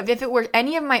to think of if it were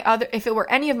any of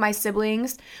my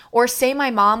siblings, or say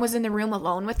my mom was in the room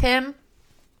alone with him,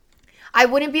 I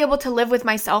wouldn't be able to live with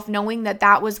myself knowing that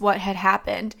that was what had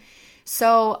happened.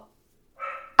 So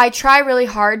I try really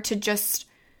hard to just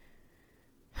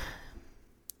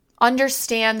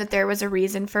understand that there was a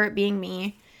reason for it being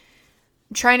me.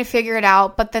 I'm trying to figure it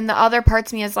out, but then the other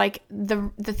parts of me is like, the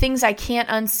things I can't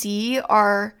unsee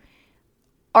are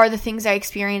the things I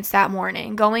experienced that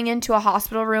morning. Going into a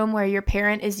hospital room where your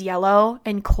parent is yellow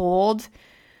and cold,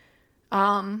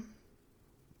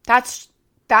 that's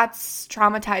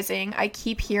traumatizing. I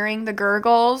keep hearing the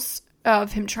gurgles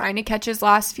of him trying to catch his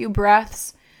last few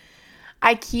breaths.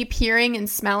 I keep hearing and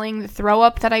smelling the throw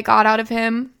up that I got out of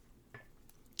him.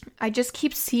 I just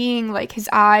keep seeing like his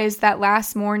eyes that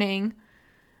last morning.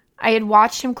 I had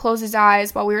watched him close his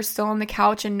eyes while we were still on the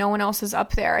couch and no one else was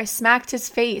up there. I smacked his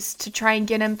face to try and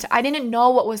get him to... I didn't know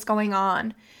what was going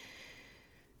on.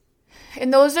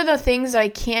 And those are the things that I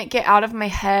can't get out of my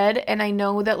head, and I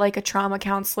know that like a trauma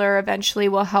counselor eventually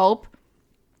will help.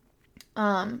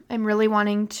 I'm really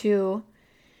wanting to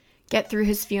get through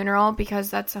his funeral because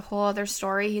that's a whole other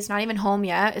story. He's not even home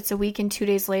yet. It's a week and 2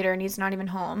 days later and he's not even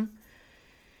home.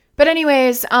 But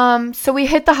anyways, so we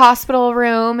hit the hospital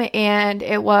room and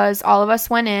it was, all of us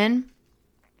went in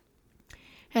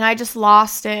and I just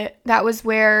lost it. That was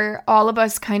where all of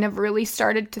us kind of really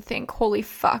started to think, holy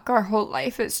fuck, our whole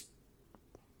life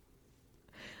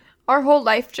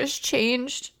just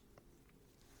changed.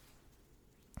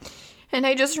 And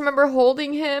I just remember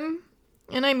holding him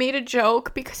And I made a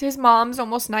joke because his mom's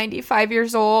almost 95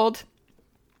 years old.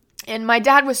 And my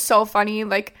dad was so funny.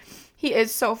 Like, he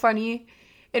is so funny.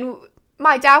 And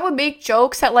my dad would make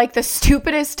jokes at, like, the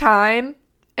stupidest time.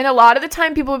 And a lot of the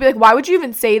time people would be like, why would you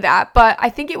even say that? But I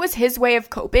think it was his way of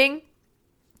coping.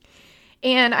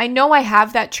 And I know I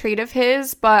have that trait of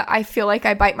his, but I feel like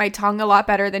I bite my tongue a lot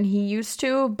better than he used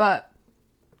to. But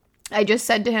I just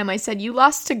said to him, I said, you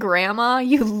lost to grandma,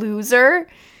 you loser.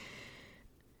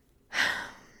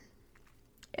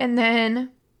 And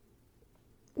then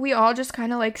we all just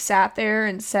kind of like sat there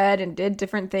and said and did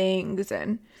different things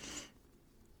and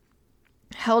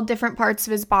held different parts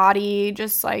of his body,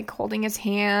 just like holding his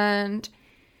hand.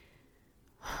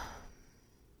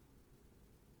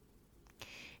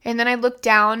 And then I looked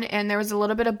down and there was a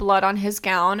little bit of blood on his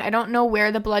gown. I don't know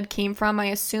where the blood came from. I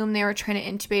assume they were trying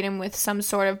to intubate him with some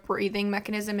sort of breathing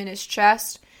mechanism in his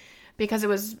chest because it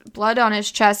was blood on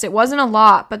his chest. It wasn't a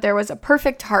lot, but there was a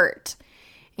perfect heart.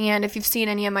 And if you've seen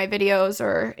any of my videos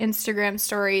or Instagram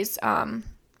stories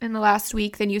in the last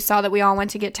week, then you saw that we all went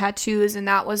to get tattoos, and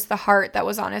that was the heart that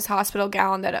was on his hospital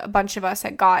gown that a bunch of us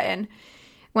had gotten.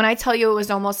 When I tell you it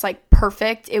was almost like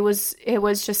perfect, it was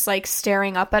just like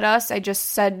staring up at us. I just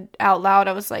said out loud,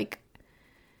 I was like,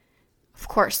 of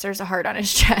course there's a heart on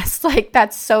his chest. Like,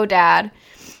 that's so dad.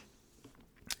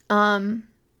 And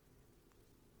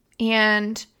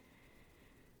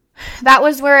that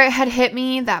was where it had hit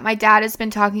me that my dad has been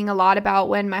talking a lot about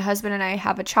when my husband and I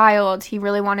have a child. He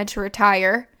really wanted to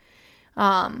retire.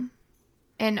 And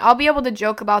I'll be able to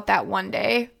joke about that one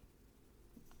day.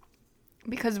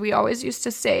 Because we always used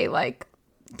to say, like,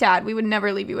 Dad, we would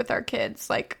never leave you with our kids.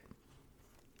 Like,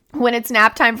 when it's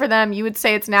nap time for them, you would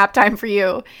say it's nap time for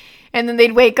you. And then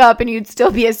they'd wake up and you'd still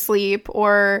be asleep.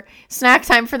 Or snack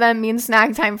time for them means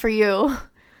snack time for you.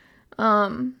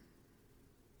 And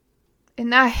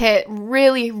that hit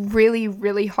really, really,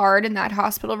 really hard in that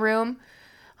hospital room.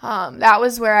 That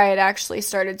was where I had actually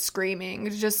started screaming.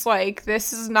 Just like,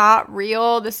 this is not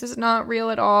real. This is not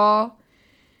real at all.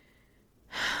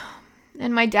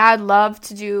 And my dad loved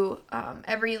to do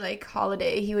every, like,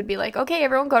 holiday. He would be like, okay,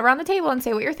 everyone go around the table and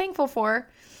say what you're thankful for.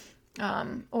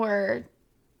 Or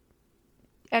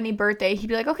any birthday, he'd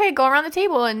be like, okay, go around the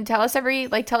table and tell us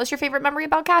your favorite memory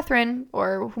about Catherine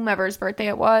or whomever's birthday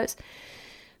it was.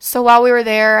 So while we were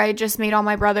there, I just made all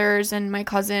my brothers and my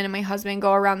cousin and my husband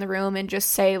go around the room and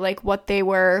just say, like, what they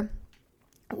were,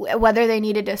 whether they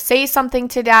needed to say something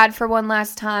to Dad for one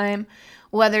last time,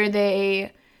 whether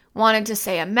they wanted to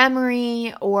say a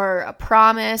memory or a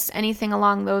promise, anything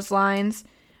along those lines.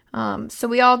 So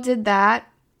we all did that.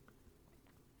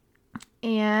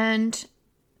 And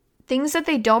things that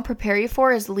they don't prepare you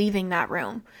for is leaving that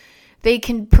room. They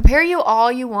can prepare you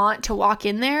all you want to walk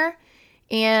in there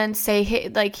and say, hey,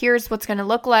 like, here's what's going to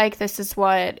look like. This is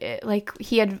what, like,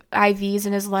 he had IVs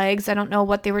in his legs. I don't know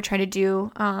what they were trying to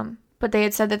do. But they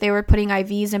had said that they were putting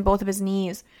IVs in both of his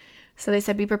knees. So they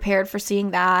said, be prepared for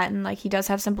seeing that. And, like, he does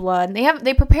have some blood. And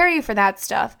they prepare you for that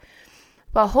stuff.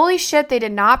 But holy shit, they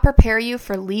did not prepare you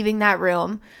for leaving that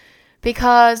room.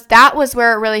 Because that was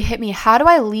where it really hit me. How do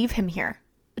I leave him here?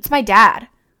 It's my dad.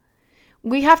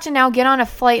 We have to now get on a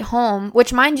flight home,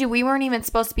 which, mind you, we weren't even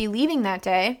supposed to be leaving that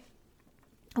day.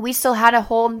 We still had a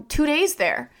whole 2 days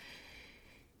there.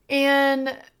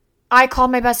 And I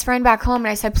called my best friend back home and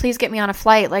I said, please get me on a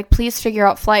flight. Like, please figure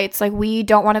out flights. Like, we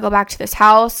don't want to go back to this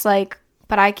house. Like,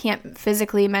 but I can't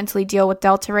physically, mentally deal with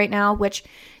Delta right now, which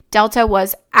Delta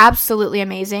was absolutely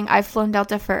amazing. I've flown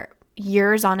Delta for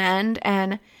years on end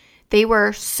and they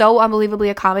were so unbelievably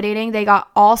accommodating. They got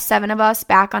all 7 of us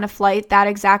back on a flight that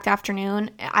exact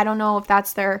afternoon. I don't know if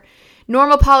that's their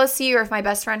normal policy or if my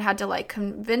best friend had to, like,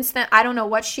 convince them. I don't know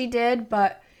what she did,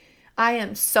 but I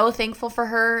am so thankful for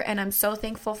her, and I'm so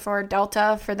thankful for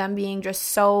Delta for them being just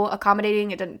so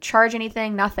accommodating. It didn't charge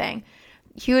anything, nothing.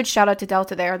 Huge shout out to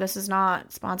Delta there. This is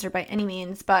not sponsored by any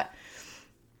means, but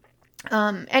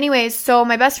anyways, so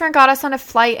my best friend got us on a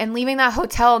flight, and leaving that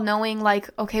hotel knowing, like,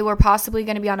 okay, we're possibly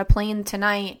going to be on a plane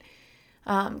tonight.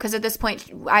 Because at this point,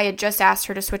 I had just asked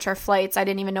her to switch our flights. I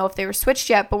didn't even know if they were switched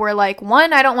yet. But we're like,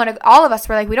 one, I don't want to, all of us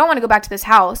were like, we don't want to go back to this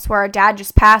house where our dad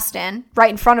just passed in,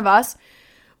 right in front of us.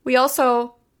 We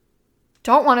also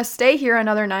don't want to stay here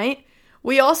another night.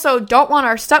 We also don't want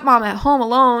our stepmom at home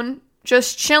alone,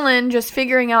 just chilling, just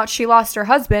figuring out she lost her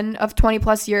husband of 20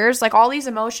 plus years. Like, all these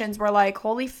emotions were like,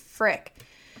 holy frick.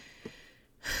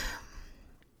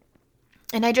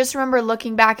 And I just remember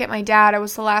looking back at my dad. I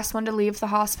was the last one to leave the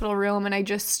hospital room, and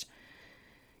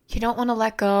you don't want to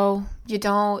let go. You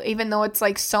don't, even though it's,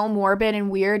 like, so morbid and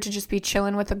weird to just be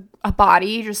chilling with a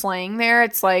body just laying there.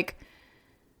 It's like,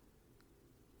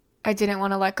 I didn't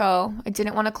want to let go. I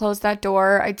didn't want to close that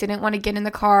door. I didn't want to get in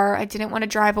the car. I didn't want to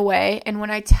drive away. And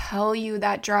when I tell you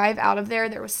that drive out of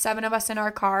there was 7 of us in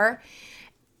our car,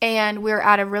 and we were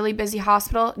at a really busy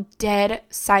hospital, dead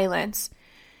silence.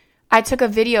 I took a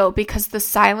video because the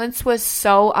silence was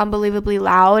so unbelievably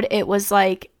loud. It was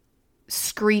like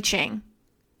screeching.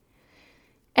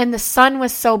 And the sun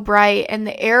was so bright and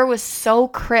the air was so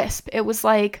crisp. It was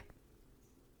like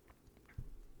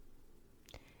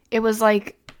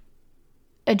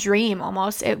a dream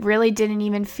almost. It didn't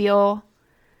even feel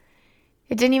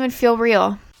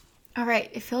real. All right,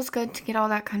 it feels good to get all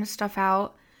that kind of stuff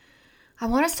out. I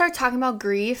want to start talking about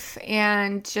grief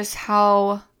and just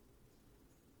how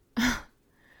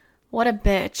what a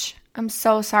bitch. I'm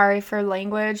so sorry for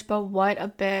language, but what a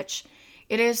bitch.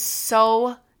 It is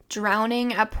so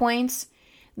drowning at points.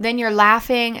 Then you're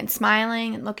laughing and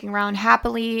smiling and looking around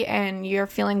happily, and you're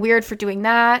feeling weird for doing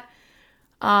that.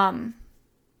 And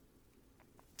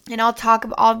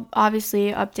I'll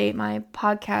obviously update my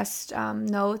podcast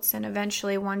notes and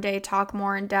eventually one day talk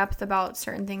more in depth about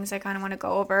certain things I kind of want to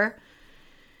go over.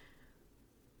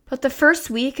 But the first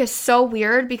week is so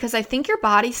weird because I think your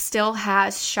body still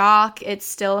has shock. It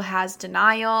still has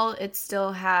denial. It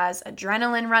still has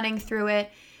adrenaline running through it.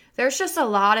 There's just a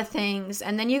lot of things.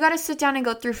 And then you got to sit down and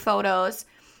go through photos.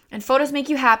 And photos make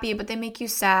you happy, but they make you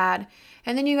sad.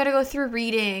 And then you got to go through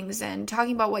readings and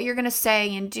talking about what you're going to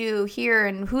say and do here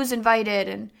and who's invited.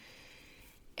 And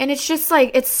it's just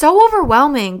like, it's so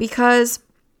overwhelming because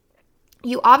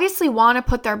you obviously want to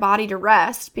put their body to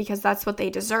rest because that's what they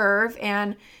deserve.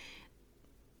 And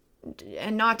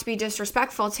not to be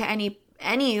disrespectful to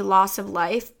any loss of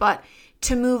life, but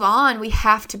to move on, we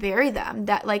have to bury them.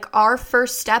 That like our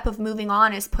first step of moving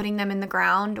on is putting them in the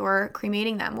ground or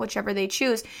cremating them, whichever they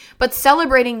choose. But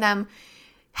celebrating them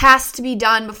has to be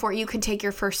done before you can take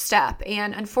your first step.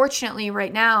 And unfortunately,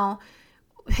 right now,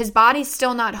 his body's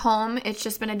still not home. It's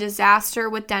just been a disaster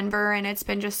with Denver, and it's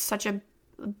been just such a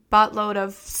buttload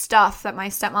of stuff that my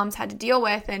stepmom's had to deal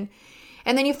with. And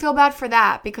then you feel bad for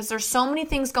that because there's so many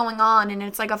things going on. And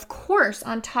it's like, of course,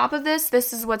 on top of this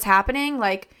is what's happening.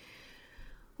 Like,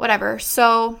 whatever.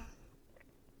 So,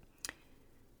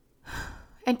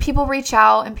 and people reach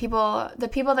out and the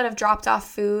people that have dropped off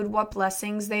food, what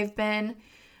blessings they've been.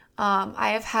 I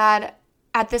have had,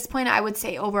 at this point, I would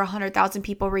say over 100,000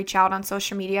 people reach out on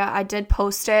social media. I did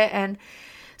post it. And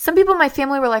some people in my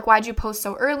family were like, why'd you post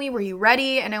so early? Were you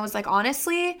ready? And I was like,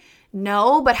 honestly,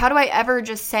 no, but how do I ever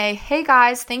just say, hey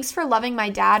guys, thanks for loving my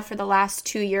dad for the last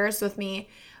 2 years with me.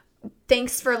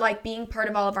 Thanks for like being part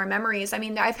of all of our memories. I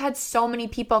mean, I've had so many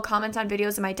people comment on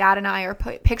videos of my dad and I or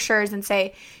put pictures and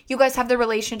say, you guys have the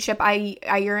relationship I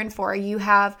yearn for. You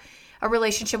have a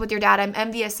relationship with your dad I'm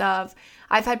envious of.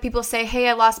 I've had people say, hey,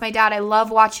 I lost my dad. I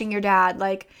love watching your dad.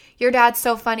 Like, your dad's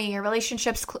so funny. Your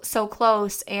relationship's so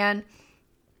close. And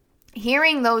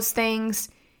hearing those things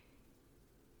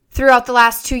throughout the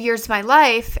last 2 years of my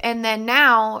life. And then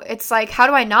now it's like, how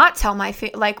do I not tell I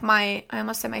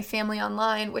almost said my family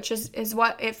online, which is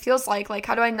what it feels like. Like,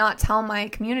 how do I not tell my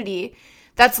community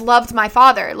that's loved my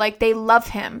father? Like, they love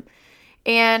him.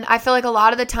 And I feel like a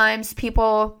lot of the times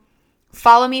people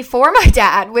follow me for my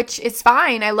dad, which is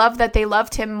fine. I love that they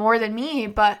loved him more than me,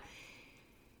 but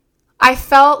I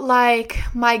felt like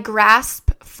my grasp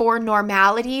for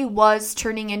normality was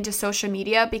turning into social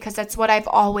media because that's what I've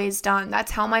always done.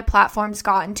 That's how my platform's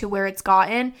gotten to where it's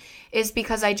gotten, is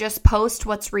because I just post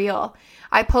what's real.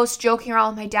 I post joking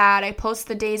around with my dad. I post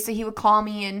the days that he would call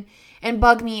me and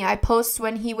bug me. I post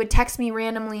when he would text me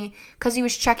randomly because he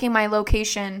was checking my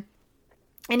location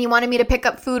and he wanted me to pick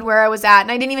up food where I was at,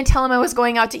 and I didn't even tell him I was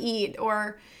going out to eat.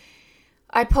 Or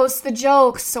I post the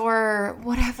jokes or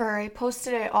whatever. I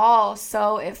posted it all.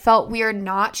 So it felt weird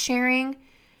not sharing.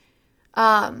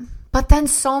 But then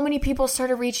so many people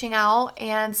started reaching out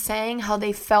and saying how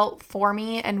they felt for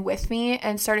me and with me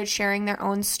and started sharing their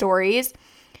own stories.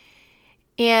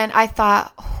 And I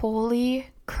thought, holy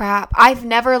crap. I've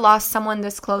never lost someone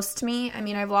this close to me. I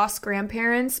mean, I've lost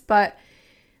grandparents, but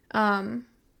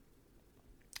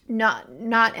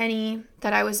not any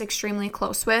that I was extremely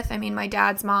close with. I mean, my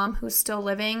dad's mom, who's still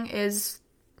living, is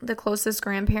the closest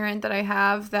grandparent that I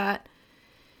have that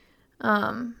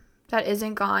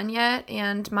isn't gone yet,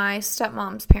 and my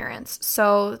stepmom's parents.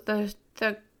 So the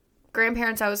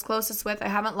grandparents I was closest with, I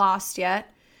haven't lost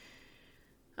yet.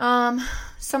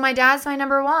 So my dad's my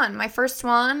number one, my first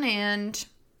one, and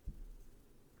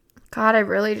God, I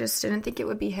really just didn't think it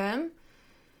would be him.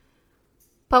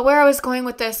 But where I was going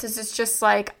with this is it's just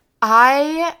like,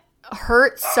 I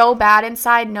hurt so bad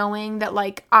inside knowing that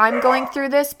like I'm going through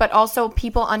this, but also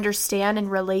people understand and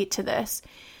relate to this.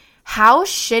 how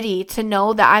shitty to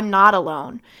know that I'm not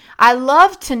alone. I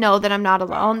love to know that I'm not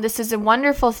alone. This is a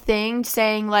wonderful thing,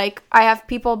 saying like I have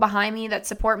people behind me that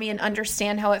support me and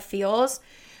understand how it feels.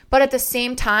 But at the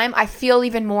same time, I feel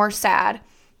even more sad.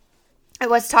 I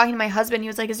was talking to my husband. He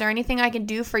was like, is there anything I can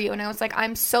do for you? And I was like,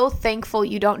 I'm so thankful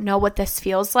you don't know what this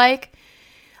feels like.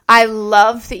 I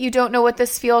love that you don't know what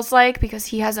this feels like, because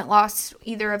he hasn't lost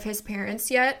either of his parents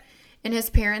yet. And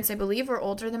his parents, I believe, were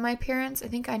older than my parents.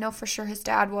 I know for sure his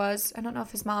dad was. I don't know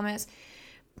if his mom is.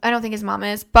 I don't think his mom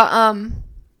is. But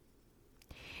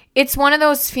it's one of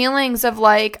those feelings of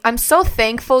like, I'm so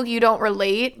thankful you don't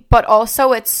relate, but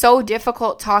also it's so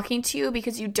difficult talking to you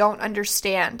because you don't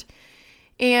understand.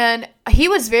 And he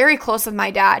was very close with my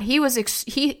dad. He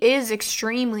is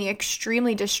extremely,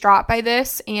 extremely distraught by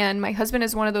this. And my husband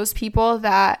is one of those people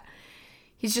that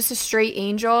he's just a straight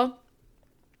angel.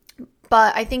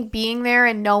 But I think being there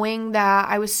and knowing that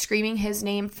I was screaming his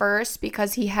name first,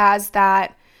 because he has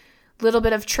that little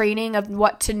bit of training of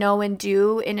what to know and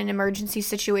do in an emergency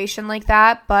situation like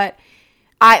that. But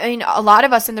I mean, a lot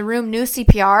of us in the room knew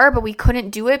CPR, but we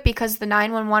couldn't do it because the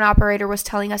 911 operator was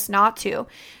telling us not to.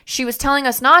 She was telling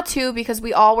us not to because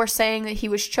we all were saying that he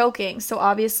was choking. So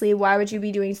obviously, why would you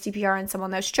be doing CPR on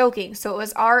someone that's choking? So it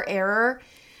was our error.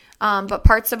 But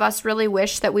parts of us really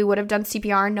wish that we would have done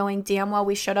CPR, knowing damn well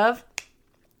we should have.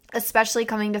 Especially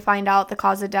coming to find out the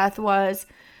cause of death was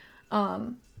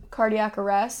cardiac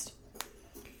arrest.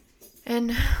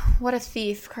 And what a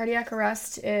thief. Cardiac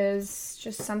arrest is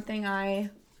just something I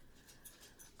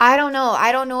don't know.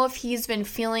 I don't know if he's been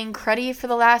feeling cruddy for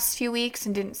the last few weeks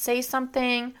and didn't say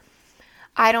something.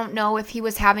 I don't know if he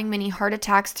was having many heart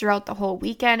attacks throughout the whole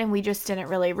weekend and we just didn't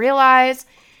really realize.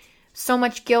 So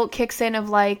much guilt kicks in of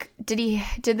like, did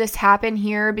this happen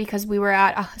here because we were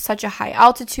at such a high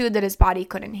altitude that his body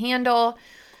couldn't handle?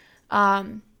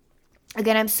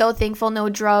 Again, I'm so thankful no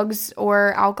drugs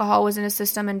or alcohol was in his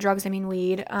system, and drugs, I mean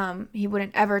weed. He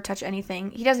wouldn't ever touch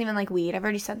anything. He doesn't even like weed. I've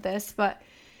already said this, but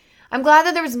I'm glad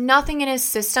that there was nothing in his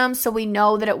system, so we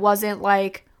know that it wasn't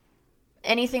like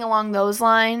anything along those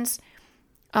lines.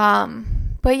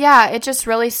 But yeah, it just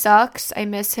really sucks. I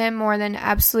miss him more than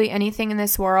absolutely anything in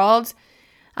this world.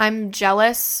 I'm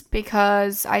jealous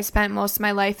because I spent most of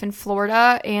my life in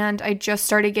Florida and I just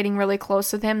started getting really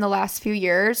close with him the last few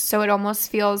years. So it almost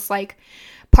feels like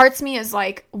parts of me is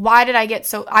like, why did I get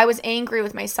so, I was angry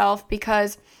with myself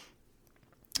because,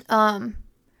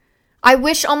 I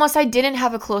wish almost I didn't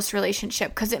have a close relationship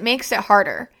because it makes it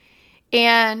harder.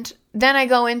 And then I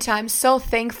go into, I'm so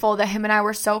thankful that him and I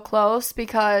were so close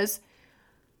because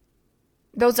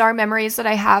those are memories that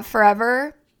I have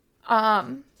forever.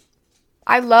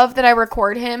 I love that I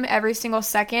record him every single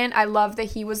second. I love that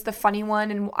he was the funny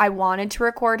one and I wanted to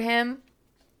record him.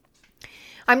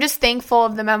 I'm just thankful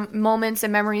of the moments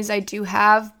and memories I do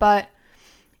have, but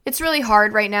it's really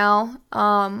hard right now.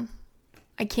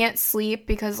 I can't sleep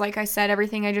because, like I said,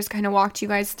 everything I just kind of walked you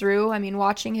guys through. I mean,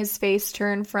 watching his face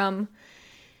turn from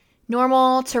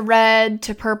normal to red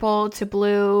to purple to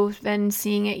blue, then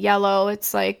seeing it yellow.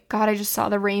 It's like, God, I just saw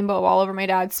the rainbow all over my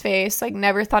dad's face. Like,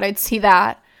 never thought I'd see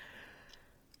that.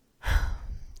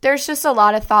 There's just a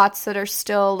lot of thoughts that are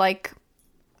still like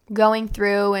going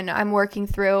through and I'm working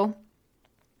through.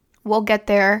 We'll get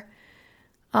there.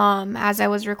 As I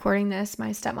was recording this, my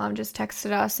stepmom just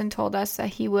texted us and told us that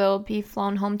he will be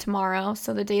flown home tomorrow.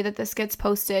 So the day that this gets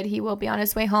posted, he will be on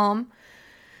his way home.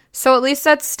 So at least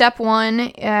that's step one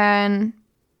in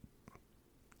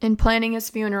planning his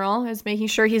funeral, is making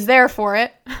sure he's there for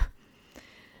it.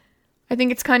 I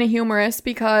think it's kind of humorous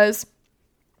because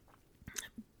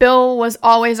Bill was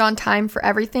always on time for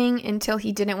everything until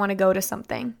he didn't want to go to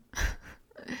something.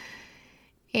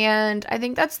 And I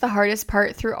think that's the hardest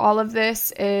part through all of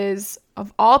this is,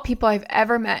 of all people I've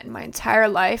ever met in my entire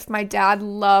life, my dad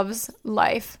loves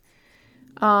life.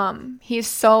 He's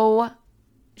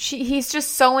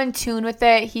just so in tune with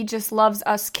it. He just loves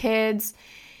us kids.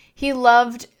 He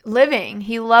loved living.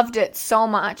 He loved it so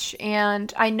much.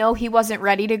 And I know he wasn't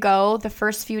ready to go the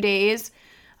first few days.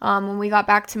 When we got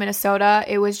back to Minnesota,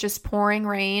 it was just pouring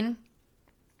rain.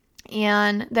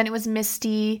 And then it was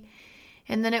misty.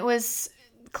 And then it was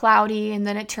cloudy. And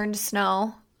then it turned to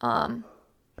snow.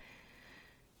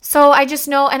 So I just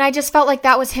know, and I just felt like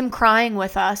that was him crying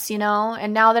with us, you know?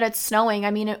 And now that it's snowing,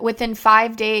 I mean, within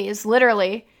 5 days,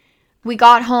 literally, we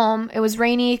got home. It was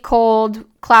rainy, cold,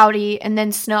 cloudy, and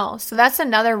then snow. So that's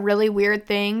another really weird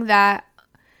thing that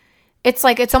it's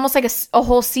like, it's almost like a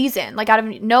whole season, like out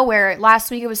of nowhere. Last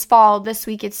week it was fall. This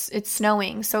week it's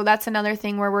snowing. So that's another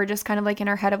thing where we're just kind of like in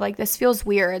our head of like, this feels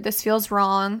weird. This feels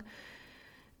wrong.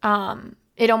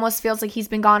 It almost feels like he's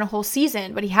been gone a whole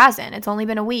season, but he hasn't. It's only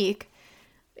been a week.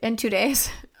 in 2 days.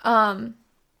 But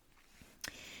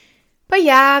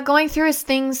yeah, going through his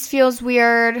things feels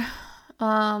weird.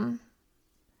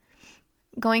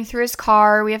 Going through his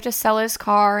car, we have to sell his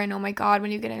car, and oh my God,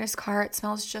 when you get in his car, it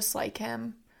smells just like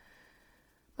him.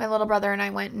 My little brother and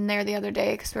I went in there the other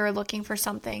day because we were looking for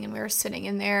something, and we were sitting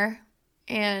in there,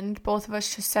 and both of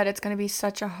us just said it's going to be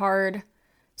such a hard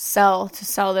sell to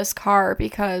sell this car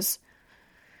because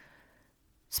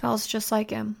it smells just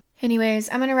like him. Anyways,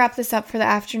 I'm going to wrap this up for the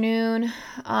afternoon.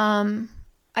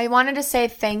 I wanted to say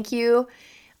thank you.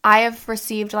 I have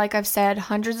received, like I've said,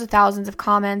 hundreds of thousands of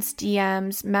comments,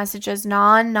 DMs, messages,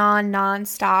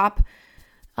 non-stop.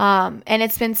 And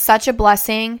it's been such a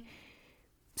blessing.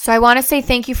 So I want to say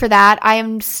thank you for that. I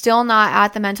am still not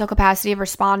at the mental capacity of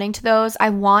responding to those.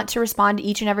 I want to respond to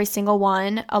each and every single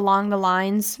one along the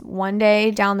lines one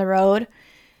day down the road.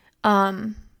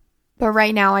 But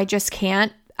right now I just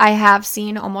can't. I have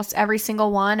seen almost every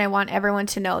single one. I want everyone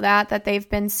to know that they've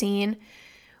been seen.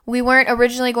 We weren't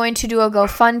originally going to do a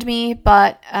GoFundMe,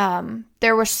 but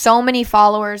there were so many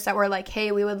followers that were like,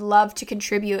 hey, we would love to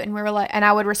contribute. And we were like, and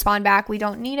I would respond back, we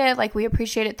don't need it. Like, we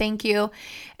appreciate it. Thank you.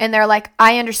 And they're like,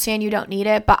 I understand you don't need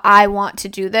it, but I want to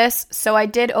do this. So I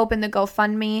did open the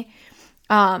GoFundMe.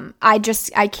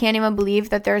 I can't even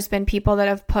believe that there's been people that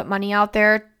have put money out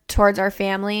there towards our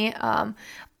family.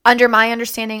 Under my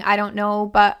understanding, I don't know,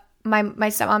 but my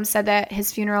stepmom said that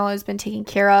his funeral has been taken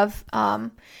care of.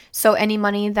 So any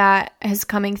money that is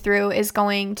coming through is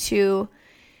going to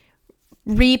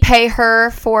repay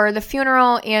her for the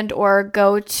funeral and or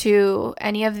go to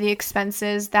any of the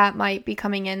expenses that might be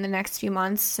coming in the next few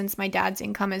months, since my dad's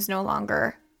income is no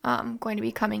longer going to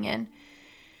be coming in.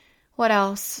 What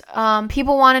else?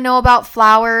 People want to know about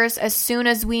flowers. As soon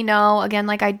as we know, again,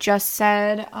 like I just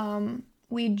said,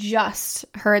 we just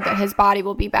heard that his body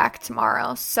will be back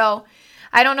tomorrow. So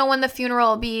I don't know when the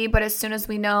funeral will be, but as soon as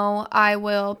we know, I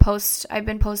will post. I've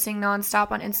been posting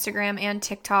nonstop on Instagram and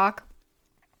TikTok.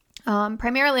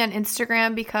 Primarily on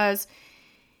Instagram because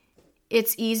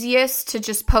it's easiest to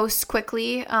just post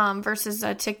quickly versus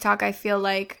a TikTok. I feel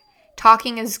like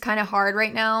talking is kind of hard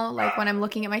right now, like when I'm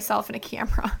looking at myself in a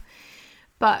camera.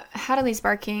 But Hadley's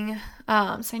barking, so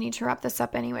I need to wrap this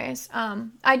up anyways.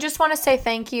 I just want to say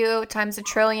thank you times a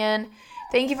trillion.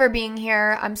 Thank you for being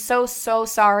here. I'm so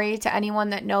sorry to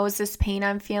anyone that knows this pain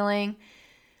I'm feeling.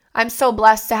 I'm so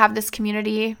blessed to have this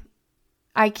community.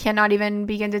 I cannot even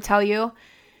begin to tell you.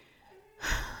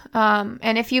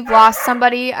 And if you've lost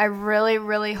somebody, I really,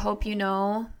 really hope you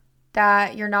know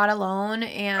that you're not alone.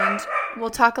 And we'll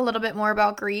talk a little bit more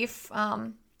about grief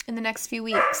in the next few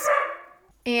weeks.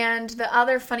 And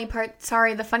the funny part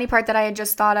that I had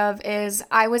just thought of is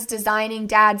I was designing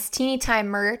Dad's Teeny Time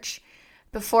merch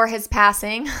before his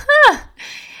passing.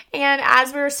 And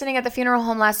as we were sitting at the funeral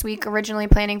home last week, originally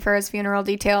planning for his funeral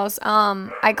details,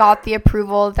 I got the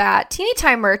approval that Teeny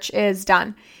Time merch is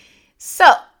done.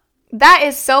 So that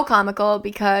is so comical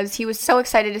because he was so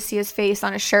excited to see his face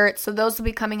on a shirt. So those will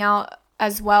be coming out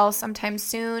as well sometime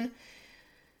soon.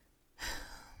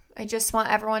 I just want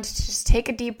everyone to just take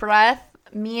a deep breath,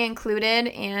 me included,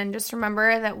 and just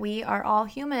remember that we are all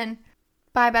human.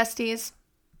 Bye, besties.